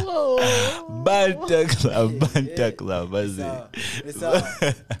 Banta club bazi.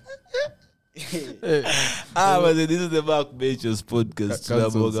 But this is the Backbenchers podcast.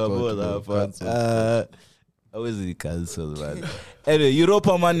 Hawezi cancel man. Anyway,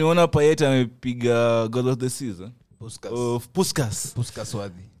 Europa man niona Payet amepiga goal of the season. Puskas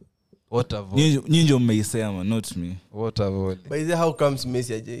wadhi. What a vote. Nyinyi mmeisema not me. What a vote. By the how comes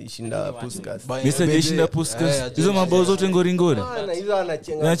Messi ajishinda Puskas? Messi ajishinda Puskas. Hizo mabao zote ngori. Hizo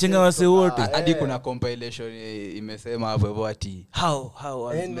anachenga wase wote. Hadi kuna compilation imesema hapo hivyo ati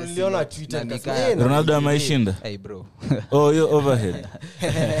how niliona Twitter Ronaldo ameishinda. Hey bro. Oh, you overhead.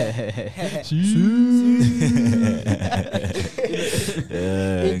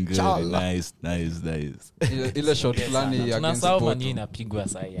 Nice. Ile shot fulani ya against Porto. Tunasahau inapigwa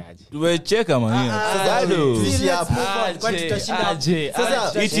saa aje. Tumecheka man.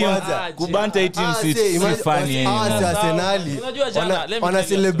 Sasa kubanta team si funny. Arsenal wana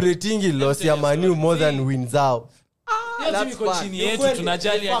celebrating loss ya Man U more than wins zao. Hiyo chini yetu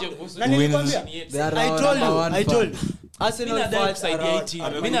tunajali aje kuhusu wins. I told Arsenal nadai kusaidia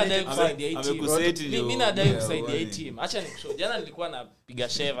team. Mimi nadai kusaidia team. Acha nikushow. Jana nilikuwa napiga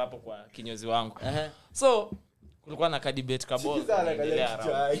shave hapo kwa kinyozi wangu. So kulikuwa na debate kabol.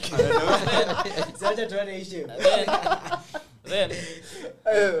 Sasa tuone issue. Then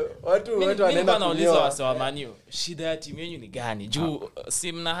watu wanaenda kuuliza wase wa Man U. Shida ya timu yenu ni gani? Juu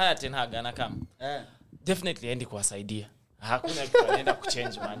si mna haya tena gana kama. Definitely endi kuwasaidia. hakuna kitu anaenda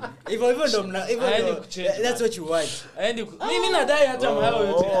kuchange man. Hivyo ndo that's what you want. Mimi nadai hata mahali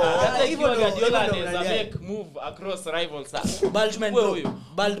yote. Hata hivyo Guardiola anaweza make move across rivals.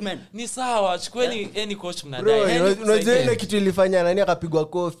 Baldman. Ni sawa, chukueni any coach mnadai. Unajua ile kitu ilifanya nani akapigwa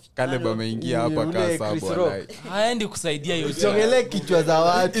kofi. Caleb ameingia hapa kasa bwana. Haendi kusaidia yote. Usiongelee kichwa za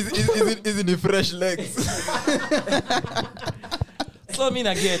watu. Hizi ni fresh legs. So mimi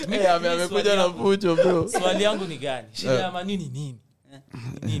na get mimi amekuja na fujo bro. Swali yangu ni gani? Shida ya Man nini?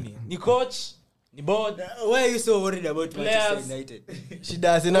 Ni coach, ni board. Why are you so worried about Manchester United?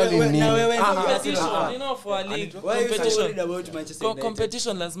 Shida Arsenal ni nini? Competition, you know, for a league. Why are you so worried about Manchester United?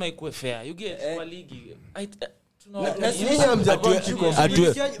 Competition lazima ikuwe fair. You get for a league.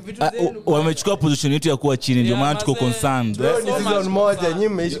 Wamechukua position yetu ya kuwa chini, ndio maana tuko concerned. Ni season moja nyinyi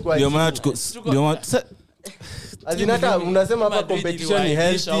mmeishi kwa chini. Ndio maana Azinata unasema hapa competition ni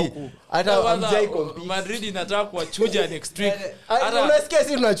healthy. Hata hamjai compete. Madrid inataka kuwachuja next week. Hata unasikia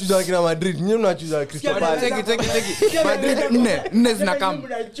sisi tunachuja kina Madrid, nyinyi mnachuja Crystal Palace. Madrid 4 zinakam.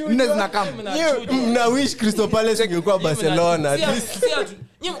 4 zinakam. Mna wish Crystal Palace ingekuwa Barcelona.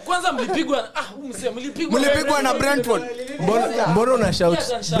 Nyinyi kwanza mlipigwa na Brentford. Mbona una shout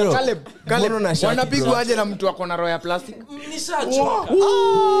bro? Caleb wanapigwa aje na mtu ako na roho ya plastic? Nishachoka.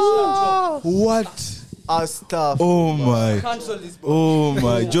 What? Stuff. Oh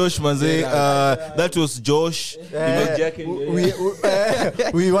my Josh manze, that was Josh.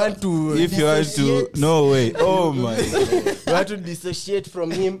 We want to if you want to no way. Oh my. We want to dissociate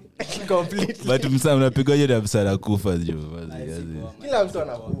from him completely. But msa unapigaje na msala kufa jo. Kila mtu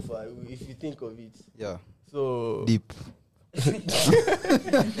anakufa if you think of it. Yeah. So deep.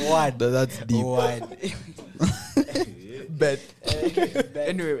 What? That's deep. What? Bet.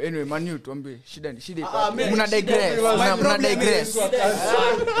 Anyway, Manu tuambie shida mna digress.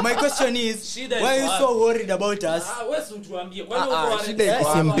 My question is why are you so worried about us? Wewe utuambie kwani uko shida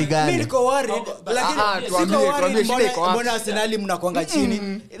iko simpigani. Mimi niko worried lakini tuambie shida iko wapi? Mbona Arsenal mnakwanga chini?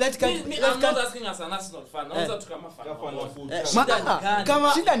 I'm not asking as an Arsenal fan. Naweza tu kama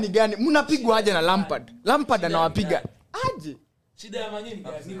kama shida ni gani? Mnapigwa aje na Lampard anawapiga aje? Shida ya Man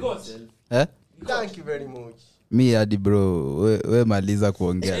ni coach. Thank you very much. Mi hadi bro we maliza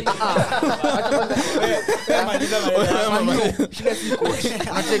kuongea. Shida si coach.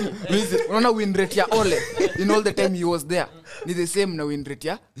 Unaona win rate ya Ole in all the time he was there ni the same na win rate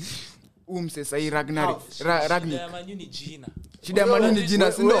ya umse sai Ragnick. Shida ya Man ni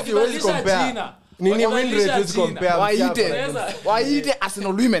jina si ndio? Huwezi compare. Nini win rate is compare? Waite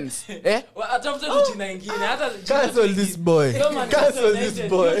Arsenal Women's atafuta jina nyingine hata cancel this boy. Jina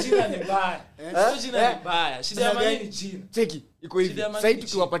ni mbaya. Jina ni mbaya. Shida ya Man ni jina. Cheki iko hivi. Sasa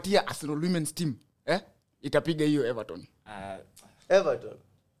tukiwapatia Arsenal Women's team itapiga hiyo Everton.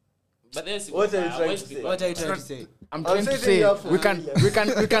 But there's what are you trying to say? I'm trying to say we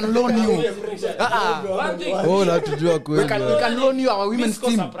can loan you. Unatujua kweli. We can loan you our women's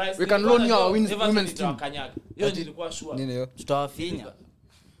team. We can loan you our women's team. Hiyo nilikuwa sure. Nini hiyo? Tutawafinya.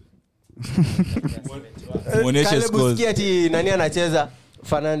 Muoneshe scores. Busikia ati nani anacheza?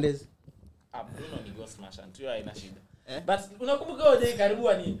 Fernandez. Bruno ni ghost smash tu haina shida. But unakumbuka wale karibu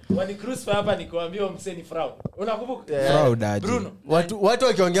wani cruise hapa nikwambia mseni fraud. Unakumbuka? Fraud aje. Bruno. Watu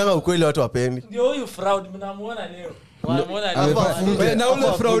wakiongeanga ukweli watu wapendi. Ndio huyu fraud mnamuona leo. Wanamuona na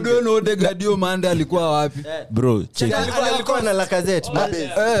ule fraud wenu Odegaard Mande alikuwa wapi? Bro, check. Alikuwa na Lacazette.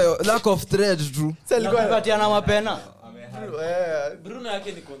 Lack of thread true. Sasa alikuwa anapatiana mapena. Bruno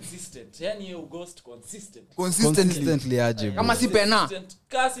yake ni consistent. Yaani yeye ghost Consistently aje. Kama si Pena.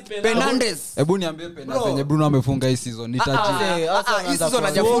 Fernandez. Hebu niambie Pena zenye Bruno amefunga hii season. Nitaje. Hii season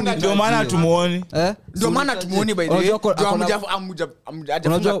hajafunga. Ndio maana tumuoni. Ndio maana tumuoni by the way.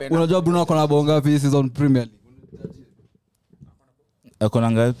 Unajua Bruno ako na bao ngapi hii season Premier League?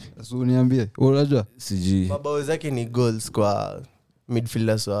 Akona ngapi? Sasa uniambie. Unajua? Siji. mabao zake ni goals kwa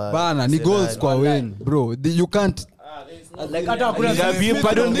midfielders wa bana ni goals kwa win bro you can't like hata hakuna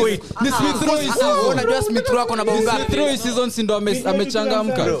pardon boy ni Smith Rowe season unajua Smith Rowe ako na bao ngapi Smith Rowe season si ndo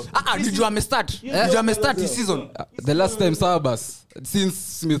amechangamka did you amestart hii season the last time Sabas since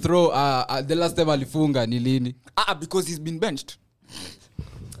Smith Rowe the last time alifunga ni lini because he's been benched.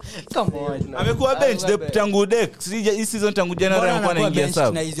 Come on. Amekuwa bench tangu deck. Hii season tangu January anakuwa anaingia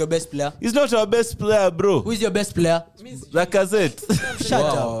sub. He's your best player. He's not our best player, bro. Who is your best player? Lacazette. Shut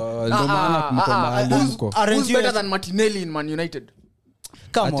up. Ndo maana kumko mahali mko. Who's better than Martinelli in Man United?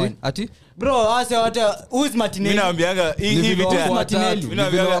 Come on. Ati? Bro, asa wata who is Martinelli? Mimi naambianga hivi Martinelli. Mimi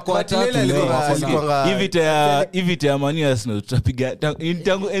naambianga kwa tatu hivi ta Manu Arsenal tutapiga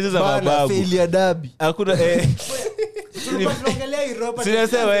tangu enzi za mababu. Failure derby. Hakuna tunaongelea Europa.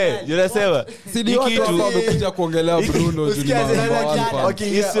 Unasema Sidi watu hapa wamekuja kuongelea Bruno Junior.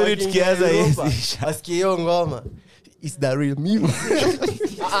 History tukianza hizi. Asikie hiyo ngoma. Is the real me?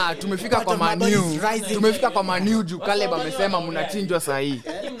 Tumefika kwa Manu juu Caleb amesema mnachinjwa saa hii.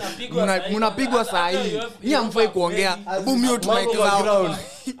 Mnapigwa saa hii. Ni amfai kuongea. Hebu mute mic zao.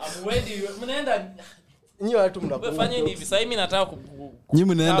 Nyinyi watu mnakuwa. Fanyeni hivi sasa mimi nataka Nyinyi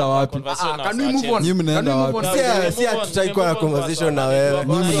mnaenda wapi? Can we move on? Nyinyi mnaenda wapi? Si hatutaikuwa na conversation na wewe.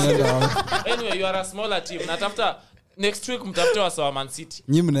 Nyinyi mnaenda wapi? Anyway, you are a smaller team. Natafuta next week mtafute wa Man City.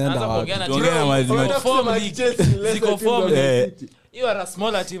 Nyinyi mnaenda wapi? Tuongea na mazima. Ziko form. You are a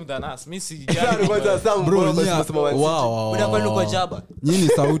smaller team than us. Mimi sijali. Bro, wow. Unakwenda kwa Jaba. Nyinyi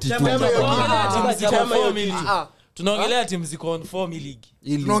sauti tu. Tunaongelea timu ziko on form league.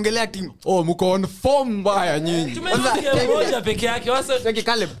 Tunaongelea timu. Mko on form mbaya nyinyi. Tumepiga moja peke yake. Sasa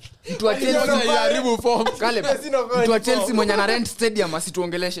Caleb, mtu wa Chelsea yaribu form. Caleb, mtu wa Chelsea mwenye ana rent stadium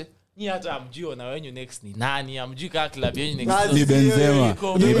asituongeleshe. Ni hata amjui na wenyu next ni nani? Amjui kama club yenu next. Ni Benzema.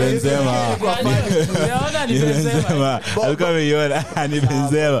 Unaona ni Benzema. Alikuwa ameiona ni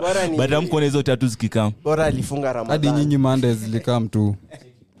Benzema. Baada ya mkono hizo tatu zikikam. Bora alifunga Ramadhani. Hadi nyinyi Mondays zilikam tu.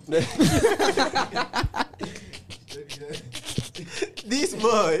 This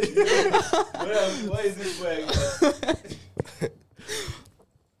boy. Why is this boy?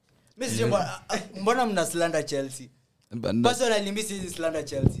 Mbona mna slander Chelsea? Personally mimi si slander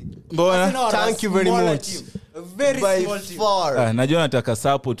Chelsea. Thank you very much. A very by small team. far. Najua nataka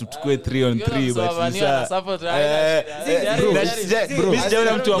support tuchukue 3-on-3 but mimi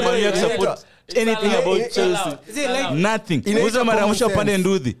sijaona mtu ambaye support anything about Chelsea. Nothing. Uza mara mwisho pande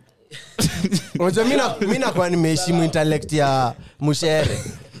ndudhi. Unajua mimi nakuwa nimeheshimu intellect ya Mushere.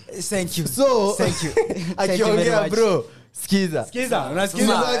 Thank you. So thank you. Akiongea bro, sikiza.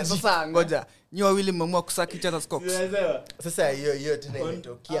 Unasikiza? Sasa ngoja. Nyi wawili mmeamua kusaki each other's cocks. Sasa hiyo tena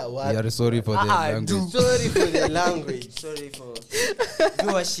imetokea wapi? We are sorry for the language. Sorry for the language. Sorry for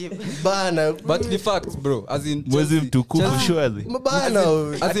viewership. Bana, but the facts bro, as in mwezi mtukufu surely. Bana,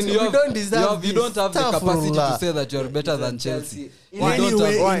 as in you don't have the capacity to say that you are better than Chelsea.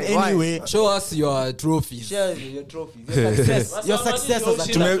 Anyway, show us your trophies. Share your trophies. Your success as a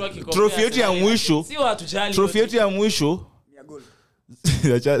team. Trophy yetu ya mwisho. Si watu jali. Trophy yetu ya mwisho.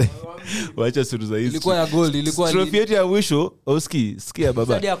 Wacha suru za hizi. Ilikuwa ya gold, ilikuwa trophy yetu ya mwisho. Sikia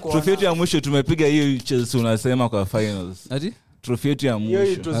baba. Trophy yetu ya mwisho tumepiga hiyo Chelsea unasema kwa finals. Ati? Trophy yetu ya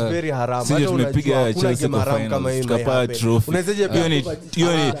mwisho. It was very haram. Sisi tumepiga Chelsea kwa finals. Tukapata trophy. Hiyo ni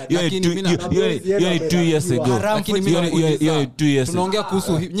 2 years ago. Lakini mimi 2 years. Tunaongea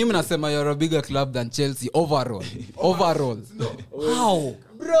kuhusu nyinyi mnasema you're a bigger club than Chelsea overall. How?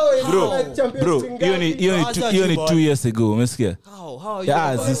 Bro, hiyo ni 2 years ago, umesikia?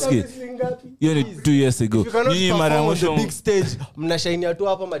 Zisikie. Hiyo ni 2 years ago. Nyinyi mara mwisho big stage mnashine tu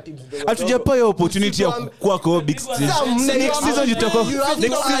hapa matimu. Hatujapata opportunity ya kuwa kwa big stage. Next season tutakuwa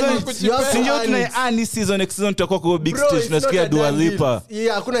next season tutakuwa kwa big stage. Tunasikia Dua Lipa.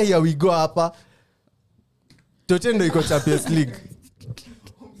 Hakuna here we go hapa. Totendo iko Champions League.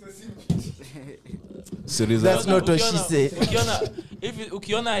 That's not what she said.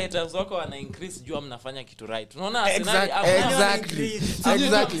 Ukiona haters wako wana increase jua mnafanya kitu right. Unaona Arsenal exactly.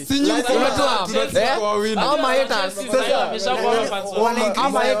 Si nyinyi tunatoa ama haters sasa ameshakuwa fans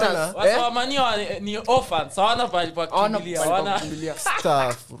ama haters Waswamani ni orphans hawana pale pa kukimbilia hawana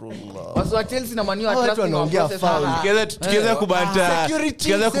astaghfirullah. Watu wa Chelsea na Man U wanaongea foul. Tukiweza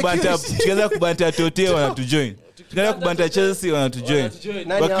kubanta Tote wanatujoin. Tukienda kubanta Chelsea wanatujoin.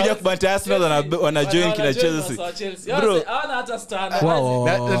 Wakija kubanta Arsenal wanajoin kina Chelsea. Bro, hawana hata stand. Na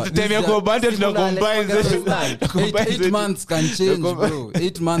time ya kubanta tunacombine zetu. 8 months can change bro.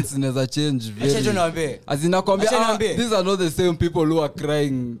 8 months inaweza change very. As inakwambia these are not the same people who are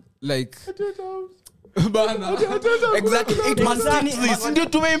crying like bana. Exactly. 8 months ndio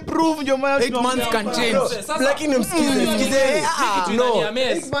tumeimprove ndio maana 8 months can change. Lakini msikize.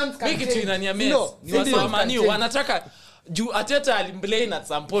 Miki tu inaniamezi. Ni Waswamani wanataka juu Ateta alimblame at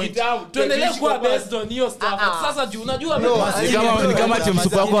some point. Tuendelee kuwa based on hiyo stuff. Sasa juu unajua ni kama timu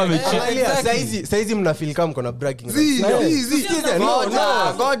super wako wamecheat. Saizi mnafeel kama mko na bragging.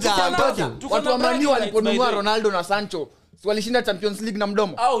 Ngoja. Watu wa Man U waliponunua Ronaldo na Sancho walishinda Champions League na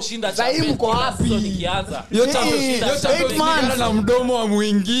mdomo. Au shinda Champions League mko happy nikianza. Hiyo Champions na mdomo wa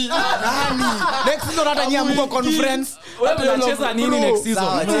mwingi. Nani? Next season hata nyinyi mko conference. Wewe unacheza nini next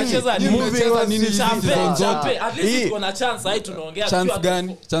season? Unacheza nini season zote? At least uko na chance hai tunaongea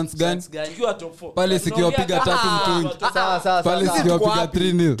chance gani? Tukiwa top 4. Pale sikiwapiga 3 mtungi. Sawa. Pale sikiwapiga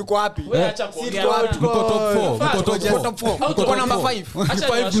 3-0. Tuko wapi? Wewe acha kuongea. Mko top 4. Mko number 5. Acha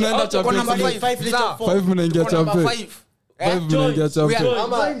 5 mnaenda Champions League. 5 mnaingia Champions. Mnaingia champion.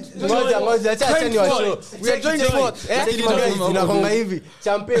 Ngoja acha ni wa show. We are joined fourth. Inakonga hivi.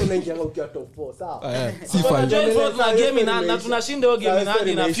 Champion unaingia ukiwa top 4, sawa? Sifa. Join fourth na game na tunashinda hiyo game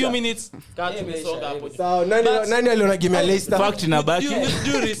hadi na few minutes kati tumesonga hapo. Sawa, nani aliona game ya Leicester? Fact na baki.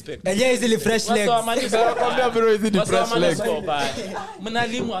 Due respect. Hizi fresh legs. Nakwambia bro hizi ni fresh legs.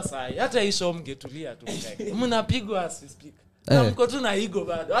 Mnalimwa sai. Hata hii show mngetulia tu. Mnapigwa speak. Na mko tu na ego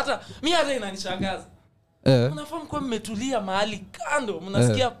bado. Hata mimi hata inanishangaza. Mnafahamu kwa mmetulia mahali kando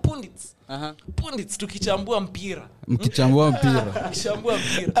mnasikia pundits. Pundits tukichambua mpira. Mkichambua mpira.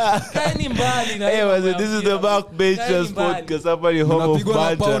 Kaeni mbali na Hey, this is the Backbenchers podcast. Hapa ni home of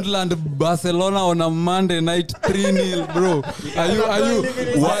banter. Poundland Barcelona on a Monday night 3-0 bro. Are you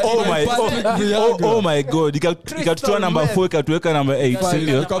oh my god. Ikatoa number 4 ikatuweka number 8.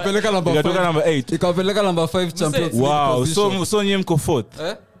 Sindio? Ikapeleka number 8. Ikapeleka number 5 Champions League. Wow. So nyinyi mko fourth.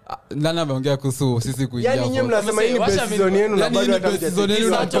 Nani ameongea kuhusu sisi kuingia? Yani nyinyi mnasema hii ni best season yenu na bado hata season yenu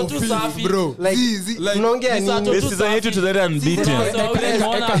na top bro. Mnaongea nini? Best season yetu tunaenda unbeaten.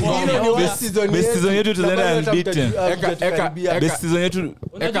 Best season yetu tunaenda unbeaten. Best season yetu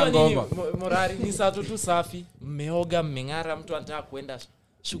eka ngoma. Morari ni saa tu safi. Mmeoga, mmeng'ara, mtu anataka kwenda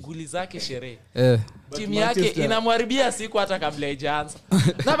shughuli zake sherehe. Timu yake inamharibia siku hata kabla haijaanza.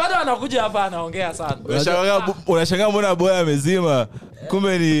 Na bado anakuja hapa anaongea sana. Unashangaa mbona boya amezima.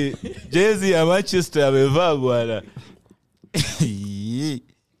 Kumbe ni jezi ya Manchester amevaa bwana.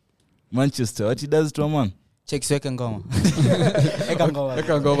 Manchester, what he does to a man? Check sweka ngoma. Eka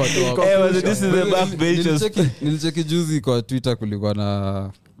ngoma tu. This is the Backbenchers. Nilicheki juzi kwa Twitter kulikuwa na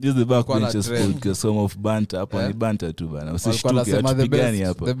this is the Backbenchers podcast, some of banter hapa ni banter tu bana. Usishtuke atupigani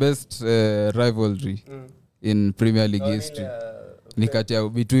hapa. The best rivalry in Premier League history. Ni kati ya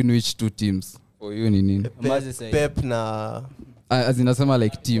between which two teams? For you ni nini? Pep na azinasema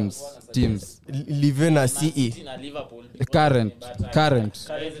like teams Live na CE current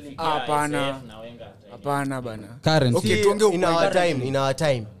hapana bana current. Okay, tuongee in our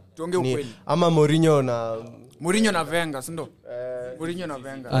time tuongee ukweli. Ama Mourinho na Wenger, si ndo? Mourinho na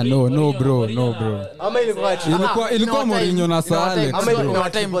Wenger. No bro. Ama ilikuwa Mourinho na Sir Alex. Ama in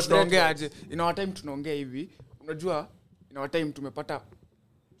our time tunaongea aje? In our time tunaongea hivi. Unajua in our time tumepata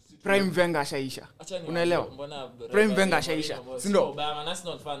Prime Wenger ashaisha. Unaelewa? Prime Wenger ashaisha. Si ndo? Obama that's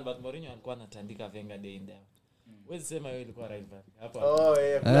not fun but Mourinho alikuwa anatandika Wenger day in there. Wewe sema hiyo ilikuwa rival. Hapa.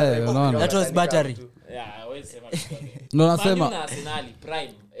 That was battery. Yeah, wewe sema. No nasema na Arsenal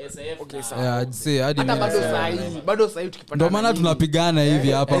Prime SAF. Okay, sawa. Yeah, I'd say hadi bado sahi tukipata. Ndio maana tunapigana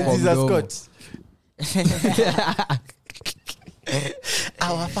hivi hapa kwa mdomo.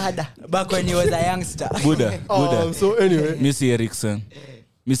 Our father back when he was a youngster. Buda. So anyway, Missy Eriksen,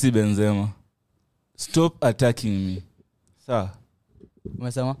 Missy Benzema, stop attacking me. Sawa.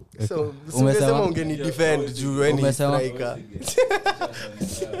 Umesema? So umesema ungeni defend juu any striker.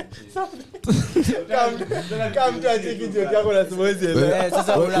 Kama mtu achiki joke yako na siwezi elewa.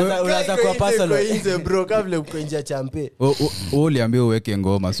 Sasa unaanza kwa personal. Nje bro, kabla ukoinja champe. Uliambia uweke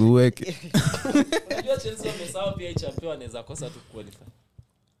ngoma, si uweke. Unajua Chelsea wamesahau pia champion anaweza kosa tu qualify.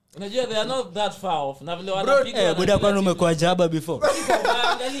 Unajua they are not that far off. Na vile wanapiga. Buda kwani umekuwa jaba before?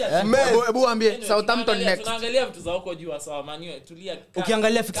 Angalia. Hebu ambie Southampton next. Tunaangalia vitu za huko juu sawa Manu tulia.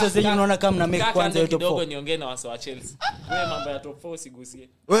 Ukiangalia fixtures zenyewe unaona kama na make kwanza hiyo top 4. Kidogo niongee na wasa wa Chelsea. Wewe mambo ya top 4 usigusie.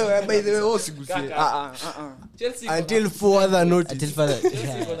 Wewe by the way usigusie. Chelsea until further notice. Chelsea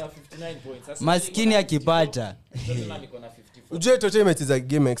iko na 59 points. Maskini akipata. Tottenham iko na 54. Ujue Tottenham imecheza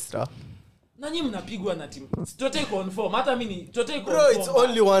game extra. Na nyinyi mnapigwa na timu. Tottenham confirm. Hata mimi Tottenham confirm. Bro, it's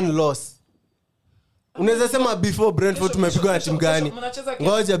only one loss. Unaweza sema before Brentford tumepigwa na timu gani?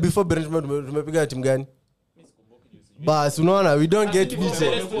 Ngoja before Brentford tumepigwa na timu gani? Bas unaona we don't get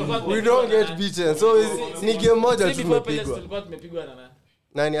beaten. So ni game moja tu tumepigwa. Tulikuwa tumepigwa na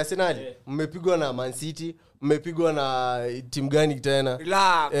nani? Arsenal. Mmepigwa na Man City, mmepigwa na timu gani tena?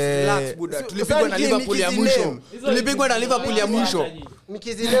 Relax buda. Tulipigwa na Liverpool ya mwisho.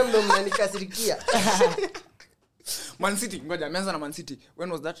 Mkizilem ndo mnanikasirikia. Man City, ngoja ameanza na Man City.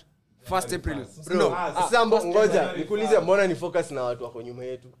 When was that? 1st April. Bro, sasa ngoja nikuulize mbona ni focus na watu wako nyuma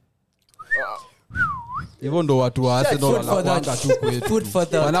yetu? Hivyo ndo watu wa Arsenal wanakuanga tu kwetu.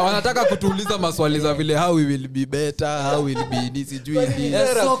 Wanataka kutuuliza maswali za vile how we will be better, how will be ni sijui ni.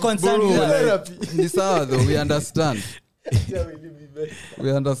 So concerned. Ni sawa though, we understand.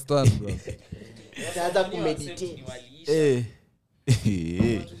 We understand bro. Sasa kumeditate.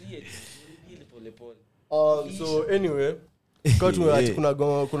 So anyway,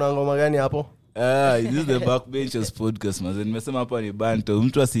 kuna ngoma gani hapo? This is the Backbenchers podcast man. Nimesema hapa ni banto.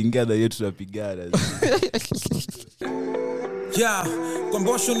 Mtu asiingia na yetu tunapigana. Yeah,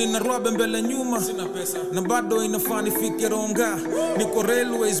 kombosho nina rwabe mbele nyuma. Sina pesa na bado inafaa nifike Ronga. Niko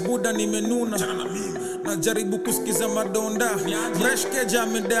railways buda nimenuna. Najaribu kusikiza madonda. Fresh keja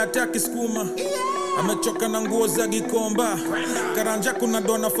amedea taki skuma. Amechoka na nguo za Gikomba. Karanja kuna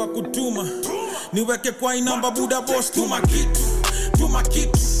dona fa kutuma. Niweke kwa inamba buda boss. Tuma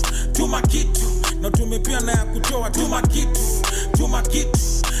kitu na tumepia na ya kutoa.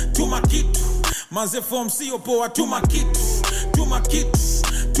 Tuma kitu Maze form sio poa. Tuma kitu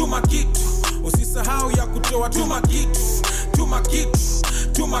usisahau ya kutoa. Tuma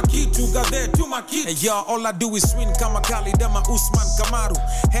kitu gadhe. Tuma kitu. Hey y'all, all I do is win kama Kali Dama Usman Kamaru.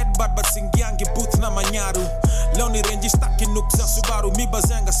 Headbutt but singiangi booth na manyaru. Loni range staki nukza Subaru.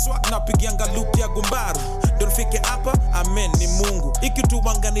 Mibazanga swag na pigianga loop ya gumbaru. Don't fike hapa, amen ni Mungu. Ikitu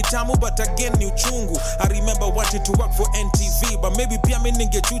wanga ni tamu but again ni uchungu. I remember wanted to work for NTV but maybe pia mimi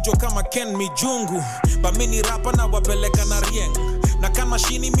ningechujo kama Ken Mijungu. But mimi rapa na wapeleka na rieng. Na kama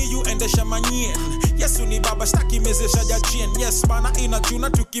shini miyu endesha manyien. Yesu ni baba staki mezesha jachien. Yes bana inachuna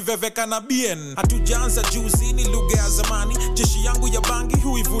tukiveveka na bien. Hatujaanza juzi ni lugha ya zamani. Jeshi yangu ya bangi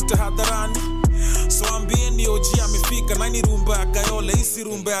huivuta hadharani. So ambieni oji amefika. Na ni rumba ya Kayole isi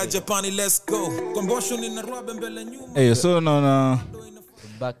rumba ya Japani. Let's go. Kombosho nina rwabe mbele nyuma. Hey, so now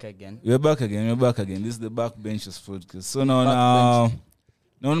back again. We're back again. This is the Backbenchers podcast. So now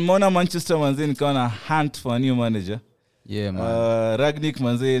Mona Manchester manze nikawa na hunt for a new manager. Yeah man. Ragnik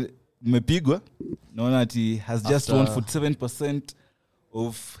manze mmepigwa. Naona ati has just won 47%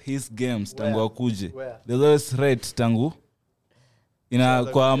 of his games tangu akuje. There's always rate tangu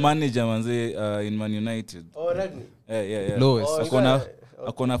kwa manager manze in Man United. Oh Ragnik. Yeah. Lowest.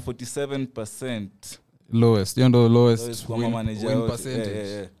 Akona 47%. Lowest. You know lowest win manager percentage.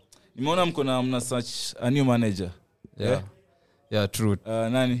 Yeah. Nimeona mna search a new manager. Yeah, true.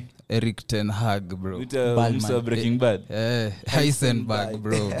 Nani? Eric Ten Hag, bro. With Mr. Breaking Bad. Heisenberg,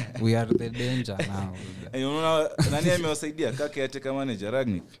 bro. We are the danger now. Unaona nani amewasaidia kake ateka manager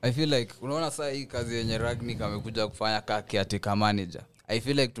Ragnik? I feel like unaona saa hii kazi yenye Ragnik amekuja kufanya kake ateka manager. I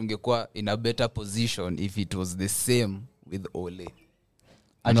feel like tungekuwa in a better position if it was the same with Ole.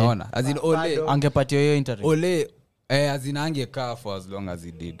 Unaona? As in Ole angepatia hiyo interest. Ole as in angekaa for as long as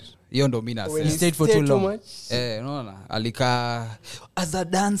he did. Hiyo ndo mimi nasema. He stayed for too long. Unaona? Alika as a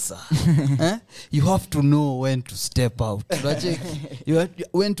dancer. You have to know when to step out. You have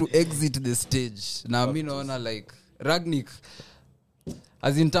when to exit the stage. Na mimi naona like Ragnik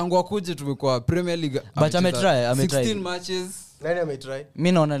as in tangu akuje tumekuwa Premier League. But ametry. 16 matches. Nani ametry?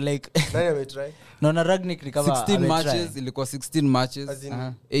 Mimi naona like Nani ametry? Naona Ragnik ni kama 16 matches, ilikuwa 16 matches.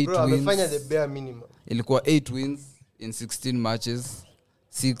 8 wins. Amefanya the bare minimum. Ilikuwa 8 wins in 16 matches.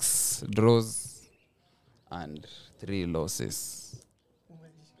 6 draws and 3 losses.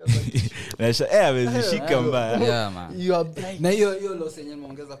 Nasha amezishika mbaya. Yeah man. You are bright. Na hiyo loss yenyewe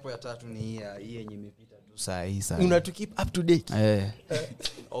nimeongeza kwa ya 3 ni hii yenye imepita tu saa hii sana. Una to keep up to date.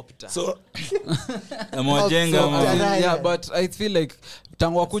 Opta. So amejenga yeah, but I feel like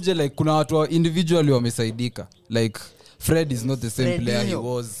tangu akuje like kuna watu individually wamesaidika. Like Fred is not the same player he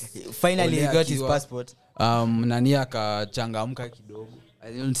was. Finally he got his passport. Nani akachangamka kidogo.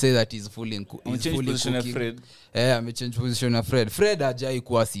 I don't say that he's fully cooking. Fred. Amechange position of Fred. Fred hajai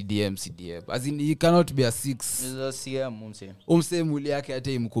kuwa CDM. As in he cannot be a 6. He's a CM umse mwili yake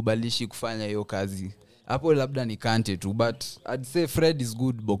hata imkubalishi kufanya hiyo kazi. Hapo labda ni Kante tu, but I'd say Fred is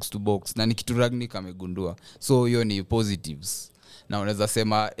good box to box. Na ni kitu Ragnik amegundua. So hiyo ni positives. Na unaweza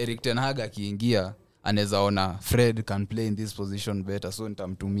sema Eric Ten Hag akiingia anaweza ona Fred can play in this position better, so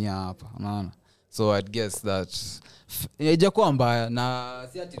nitamtumia hapa. Unaona? So I'd guess that haijakuwa mbaya na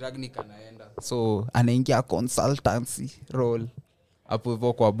si ati Ragnik anaenda. So anaingia consultancy role hapo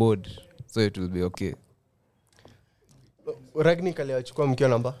hivyo kwa board. So it will be okay. Ragnik aliachukua mkio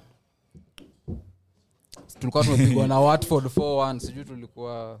namba. Tulikuwa tumepigwa na Watford 4-1. Sijui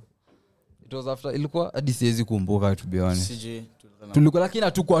tulikuwa it was after ilikuwa hadi siwezi kumbuka to be honest. Tulikuwa lakini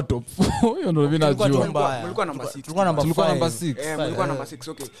hatukuwa top 4. Hiyo ndio mimi najua. Tulikuwa number 6. Tulikuwa number 5. Tulikuwa number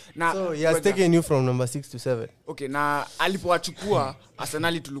 6. Okay. Na so he has taken you from number 6 to 7. Okay, na alipoachukua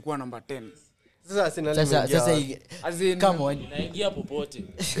Arsenal tulikuwa number 10. Sasa Arsenal sasa come on. Naingia popote.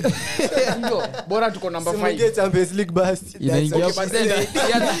 Ndio, bora tuko number 5. Simge Champions League bus.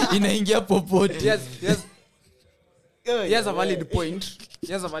 Inaingia popote. Yes. Yes, a valid point.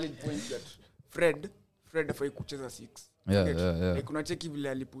 That Fred afai kucheza 6. Yeah. Like kuna cheki vile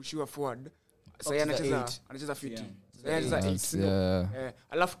alipushiwa forward. Sasa anacheza fit. Sasa 8.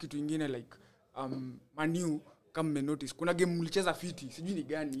 Alafu kitu kingine like Manu kama mmenotice kuna game mlicheza fiti, sijui ni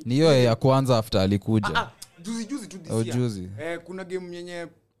gani. Ni hiyo ya kwanza after alikuja. Juzi tu this year. Kuna game yenye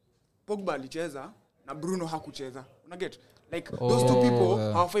Pogba alicheza na Bruno hakucheza. Una get? like those two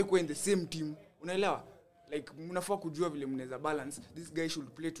people hawafai kuwa in the same team, unaelewa? Like mnafaa kujua vile mnaweza balance, this guy should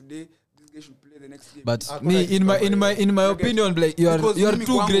play today, this guy should play the next game. But me in my opinion, like you are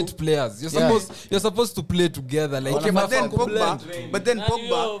two great players. You're supposed to play together, like okay, but then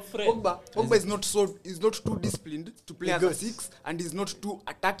Pogba is not too disciplined to play as a 6 and is not too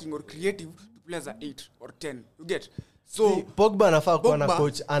attacking or creative to play as a 8 or 10, you get? So Pogba anafaa kuwa na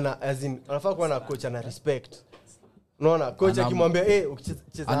coach anafaa kuwa na coach ana respect. Unaona coach akimwambia ukicheza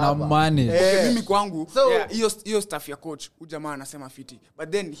hapa ana money. Okay, mimi kwangu hiyo staff ya coach ujamaa anasema fiti, but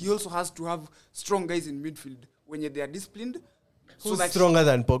then he also has to have strong guys in midfield when they are disciplined, so that stronger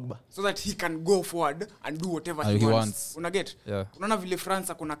than Pogba, so that he can go forward and do whatever he wants. Una get? Unaona vile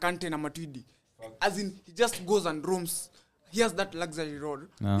France kuna Kante na Matuidi, as in he just goes and roams. He has that luxury role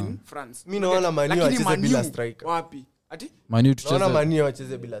in France. Mimi naona Manu acheze bila striker. Wapi? Ati? Manu tucheze. Naona Manu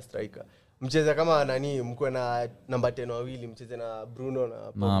acheze bila striker. Mcheze kama nani, mko na namba 10 wawili, mcheze na Bruno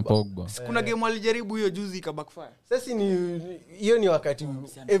na Pogba. Kuna game alijaribu hiyo juzi ka backfire. Sasa hiyo ni wakati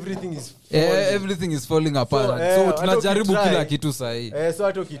everything is falling apart. So tunajaribu kila kitu sahi. So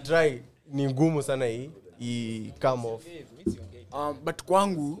hata ukitry ni ngumu sana hii come off. But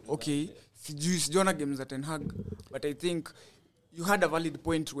kwangu okay, sijiona games za Ten Hag, but I think you had a valid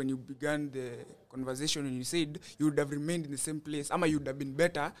point when you began the conversation when you said you would have remained in the same place, ama you would have been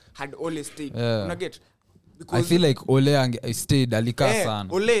better had Ole stayed. Una get? Because I feel like Ole stayed, alikaa sana.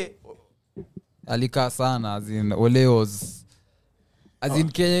 Ole alikaa sana, as in Ole was as in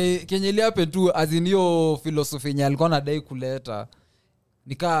Kenya ile happen tu, as in yo philosophy yenye alikuwa anadai kuleta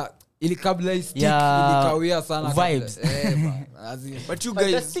nika ili kabla ilikawia sana vibes. But you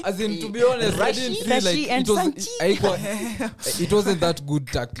guys, as in to be honest, I didn't feel like it wasn't that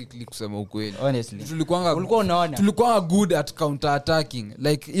good tactically kusema ukweli. Honestly, tulikuwa good at counter attacking,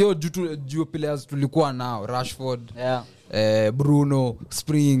 like hiyo juu players tulikuwa nao Rashford, Bruno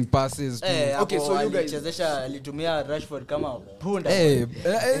spring passes okay, so you guys chezesha alitumia Rashford kama punda. Hiyo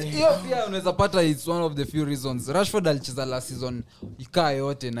pia unaweza pata, it's one of the few reasons Rashford alicheza last season ikaa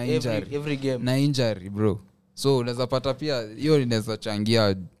yote na injury every game na injury bro, so unaweza pata pia hiyo inaweza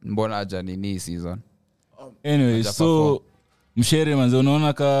changia mbona aja nini season. Anyway, so mshere manze,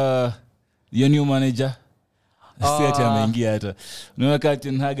 unaona ka your new manager state ameingia hata, unaona ka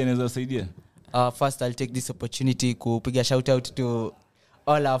Ten Hag anaweza saidia? First I'll take this opportunity kupiga shout out to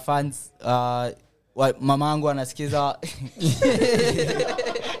all our fans. Mama yangu anasikiza.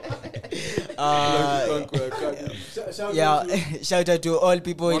 Shout out to all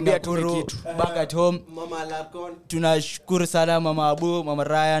people in Nakuru back at home. Mama Larkon, tunashukuru sana Mama Abu, Mama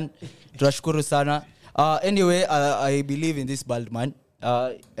Ryan, tunashukuru sana. Anyway, I believe in this bald man.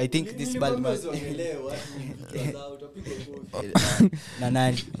 I think this bald man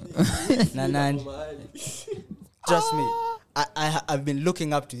Nanan. Trust me, I've been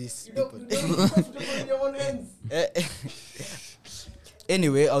looking up to these people.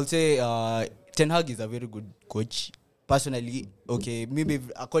 Anyway, I'll say Ten Hag is a very good coach. Personally, okay, maybe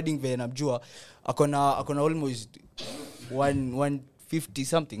according to namjua akona almost 150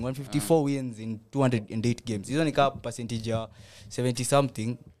 something, 154 wins in 208 games. Hizo ni ka percentage ya 70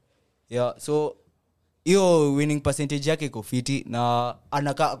 something. Yeah, so hiyo winning percentage yake iko fiti na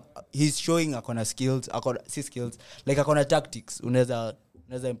he's showing akona skills, akona tactics unaweza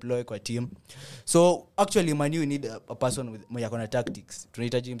employ kwa team. So actually Man U need a person mwenye akona tactics.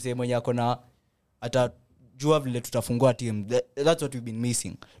 Tunahitaji msee mwenye akona atajua vile tutafungua team. That's what we've been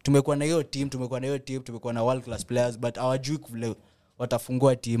missing. Tumekuwa na hiyo team, tumekuwa na world class players, but hawajui vile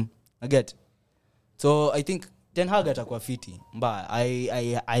watafungua team. I get. So I think Ten Hag atakuwa fiti. But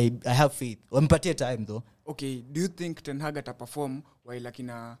I have faith. Wampatie time though. Okay, do you think Ten Hag ataperform while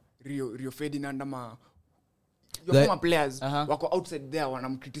akina Rio Ferdinand ama your former players wako outside there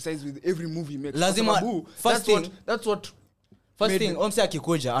wanamcriticize with every movie he makes? Lazima that's what first thing omse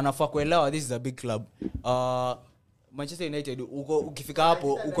akikuja anafaa kuelewa this is a big club. Manchester United ukifika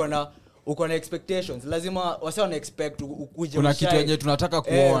hapo uko na expectations. Lazima wase wana expect ukuje. Kuna kitu yenye tunataka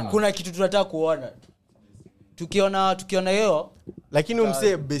kuona. Kuna kitu tunataka kuona. Tukiona hiyo, lakini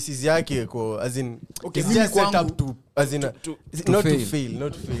umse basis yake iko as in okay, it's just set up to as in not to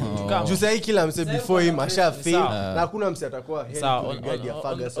fail. Just like kila mse before him asha fail na hakuna mse atakuwa head ya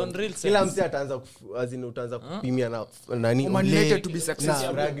Ferguson. Kila mse ataanza as in utaanza kupimia na nani United to be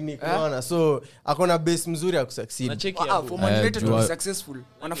successful. Ragnick unaona, so akona base mzuri ya kusucceed. For United to be successful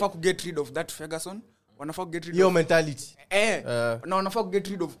wanafaa ku get rid of that Ferguson, wanafaa get rid Yo of mentality. Na wanafaa get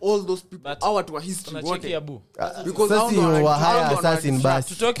rid of all those people out wa history Unacheki Abu. because Sasa wa haya assassin basi.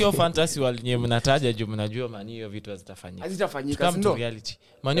 Tutoke hiyo fantasy walnye mnataja juu mnajua mani hiyo vitu hazitafanyika. Hazitafanyika, Kama reality.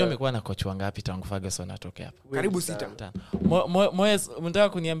 Mani amekuwa na coach wangapi tangu Ferguson atoke hapo? Karibu 6. Moyes mnataka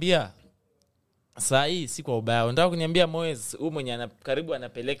kuniambia saa hii si kwa ubaya. Unataka kuniambia Moyes huyu mwenye karibu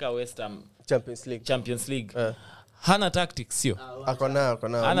anapeleka West Ham Champions League. Hana tactics sio? Akona.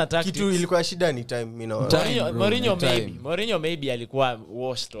 Hana tactics. Kitu ilikuwa shida ni time mimi naona. Mourinho maybe alikuwa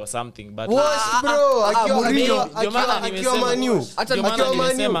washed or something but washed bro. Akiwa Manu.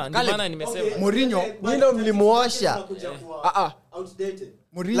 Maana nimesema Mourinho ndio mlimuosha. Outdated.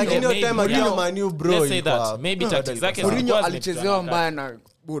 Lakini hiyo time akiwa Manu bro. Let's say that maybe tactics zake Mourinho alichezewa mbaya na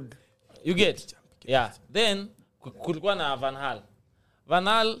board. You get? Yeah. Then kulikuwa na Van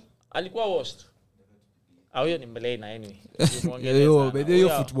Hal alikuwa washed. Huyo ni mbele na anyway. Hiyo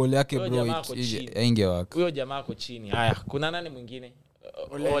football yake bro ingewaka. Huyo jamaa ako chini. Haya, kuna nani mwingine?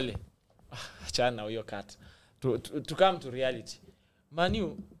 Ole. Achana huyo cut. To come to reality.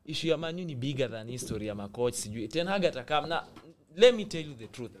 Issue ya Manu ni bigger than history ya makocha sijui. Ten Hag atakam na let me tell you the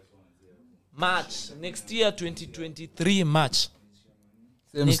truth. Next year 2023 match.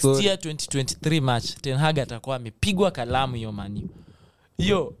 Next year 2023 match Ten Hag atakuwa amepigwa kalamu hiyo Manu.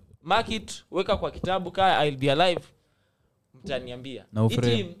 Hiyo mark it, weka kwa kitabu kaya I'll be alive. Mtaniambia.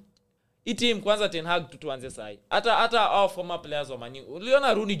 Hii team kwanza Ten Hag tuanze sahi. Hata our former players wa Manu.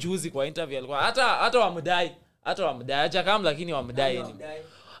 Uliona Rooney juzi kwa interview alikuwa hata wamdai. Acha kama lakini wamdai yani.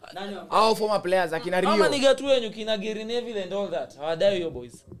 Our former players akina Rio. Kama niga tu wenyu kina Gary Neville and all that. Hawadai hiyo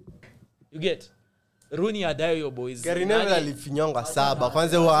boys. You get? Rooney adai hiyo boys. Gary Neville alifinyonga 7.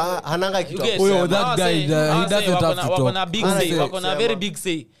 Kwanza hananga kitu. Huyo that guy he doesn't have to talk. Wako na very big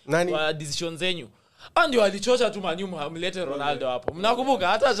say kwa decisions zenyu. Ndio alichocha tu Manu amlete Ronaldo hapo. Mnakumbuka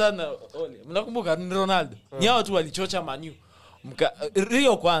hata jana mnakumbuka ni Ronaldo. Ni hao tu walichocha Manu.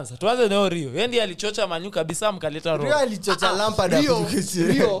 Rio kwanza. Tuanze na Rio. Yeye ndiye alichocha Manu kabisa mkaleta Rio alichocha Lampard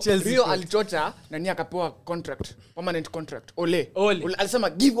Rio alichocha na ni akapewa contract, permanent contract. Ole. Alisema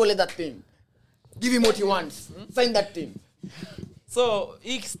give Ole that thing. Give him what he wants. Sign that thing. So,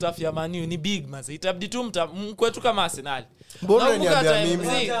 hii stuff ya Manu ni big maze. Itabidi tu mkwetu kama Arsenal. Mbona niambia mimi?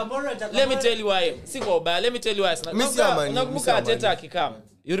 Let me tell you why. Si kwa ubaya. Let me tell you why. Unakumbuka Arteta akikam.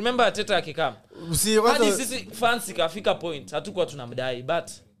 You remember Arteta akikam? Hadi sisi fans kafika point. Hatukuwa tunamdai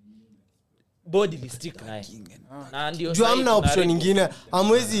but body will stick naye. Na ndio juu hamna option nyingine.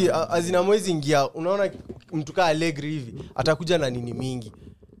 Amwezi ingia. Unaona mtu kaa Allegri hivi atakuja na nini mingi.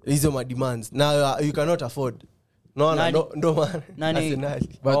 Hizo ma demands. Now you cannot afford. No maana Arsenal.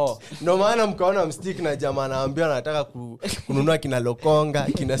 But no maana mkaona mstick na jamaa anaambia anataka kununua kina Lokonga,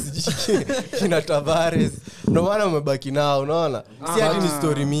 kina Sijiki, kina Tavares. No maana umebaki nao, unaona? Si hadi ni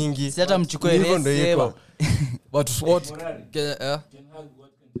story mingi. Si hata mchukue resi. But what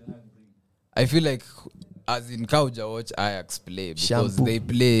I feel like as in Kauja watch Ajax play because they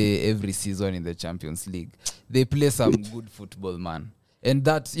play every season in the Champions League. They play some good football, man. And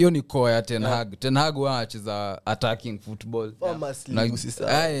that hiyo ni core ya Ten Hag. Ten Hag wanacheza attacking football.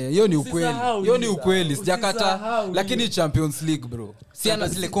 Hiyo ni ukweli. Sijakata lakini Champions League bro. Si ana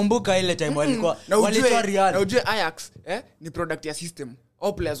zile kumbuka ile time walikuwa walitoa Real. Na ujue Ajax ni product ya system.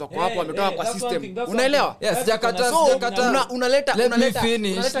 All players wako hapo wametoka kwa system. Unaelewa? Yes, sijakata. Unaleta Let me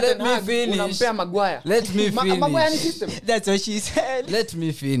finish. Unampea Maguire. Let me finish. Maguire ni system. That's what she said. Let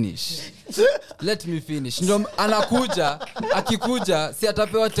me finish. Ndio anakuja, akikuja si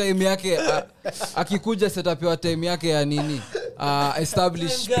atapewa time yake. Akikuja si atapewa time yake ya nini?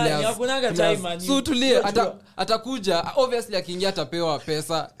 Establish players. So tulie atakuja obviously akiingia atapewa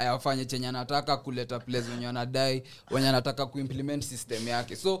pesa ayafanye chenye anataka kuleta players wenye anadai wenye anataka kuimplement system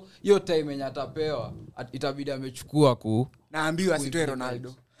yake. So hiyo time yenye atapewa itabidi amechukua naambiwa asitoe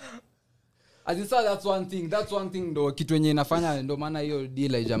Ronaldo. As you saw, that's one thing ndo kitu yenye inafanya ndo maana hiyo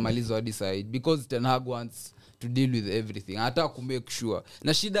deal haijamalizwa hadi side because Ten Hag wants to deal with everything. Hata ku make sure.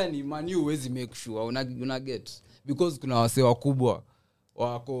 Na shida ni Manu huwezi make sure una get because kuna wase wakubwa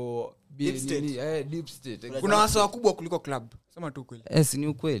wako deep state. Kuna wase wakubwa kuliko club. Sema tu kweli. Yes, ni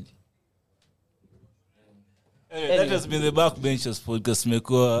ukweli. That has been the Backbenchers podcast.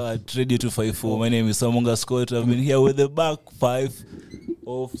 Meko at Radio 254. My name is Amunga Scott. I've been here with the back 5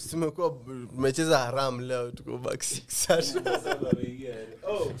 of Simekuwa tumecheza haram leo tuko back 6.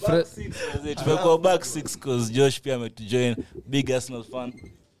 Back 6. Tumekuwa back 6 cause Josh pia ametujoin. Big Arsenal fan.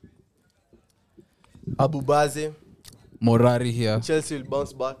 Abubazze. Morari here. Chelsea will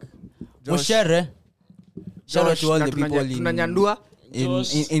bounce back. Moshere. Shout out to all the people in tunanyandua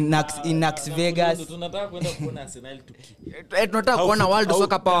in Las Vegas. Tunataka kwenda kuona Arsenal tuki. Tunataka kuona World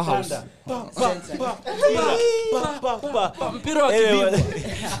Soccer Powerhouse. Mpira wa kibingwa.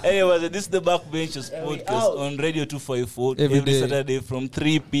 Anyway, this is the Backbenchers podcast on Radio 254 every Saturday from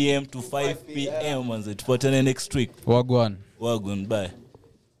 3 p.m. to 5 p.m. Tupatane next week. Wagwan. Bye.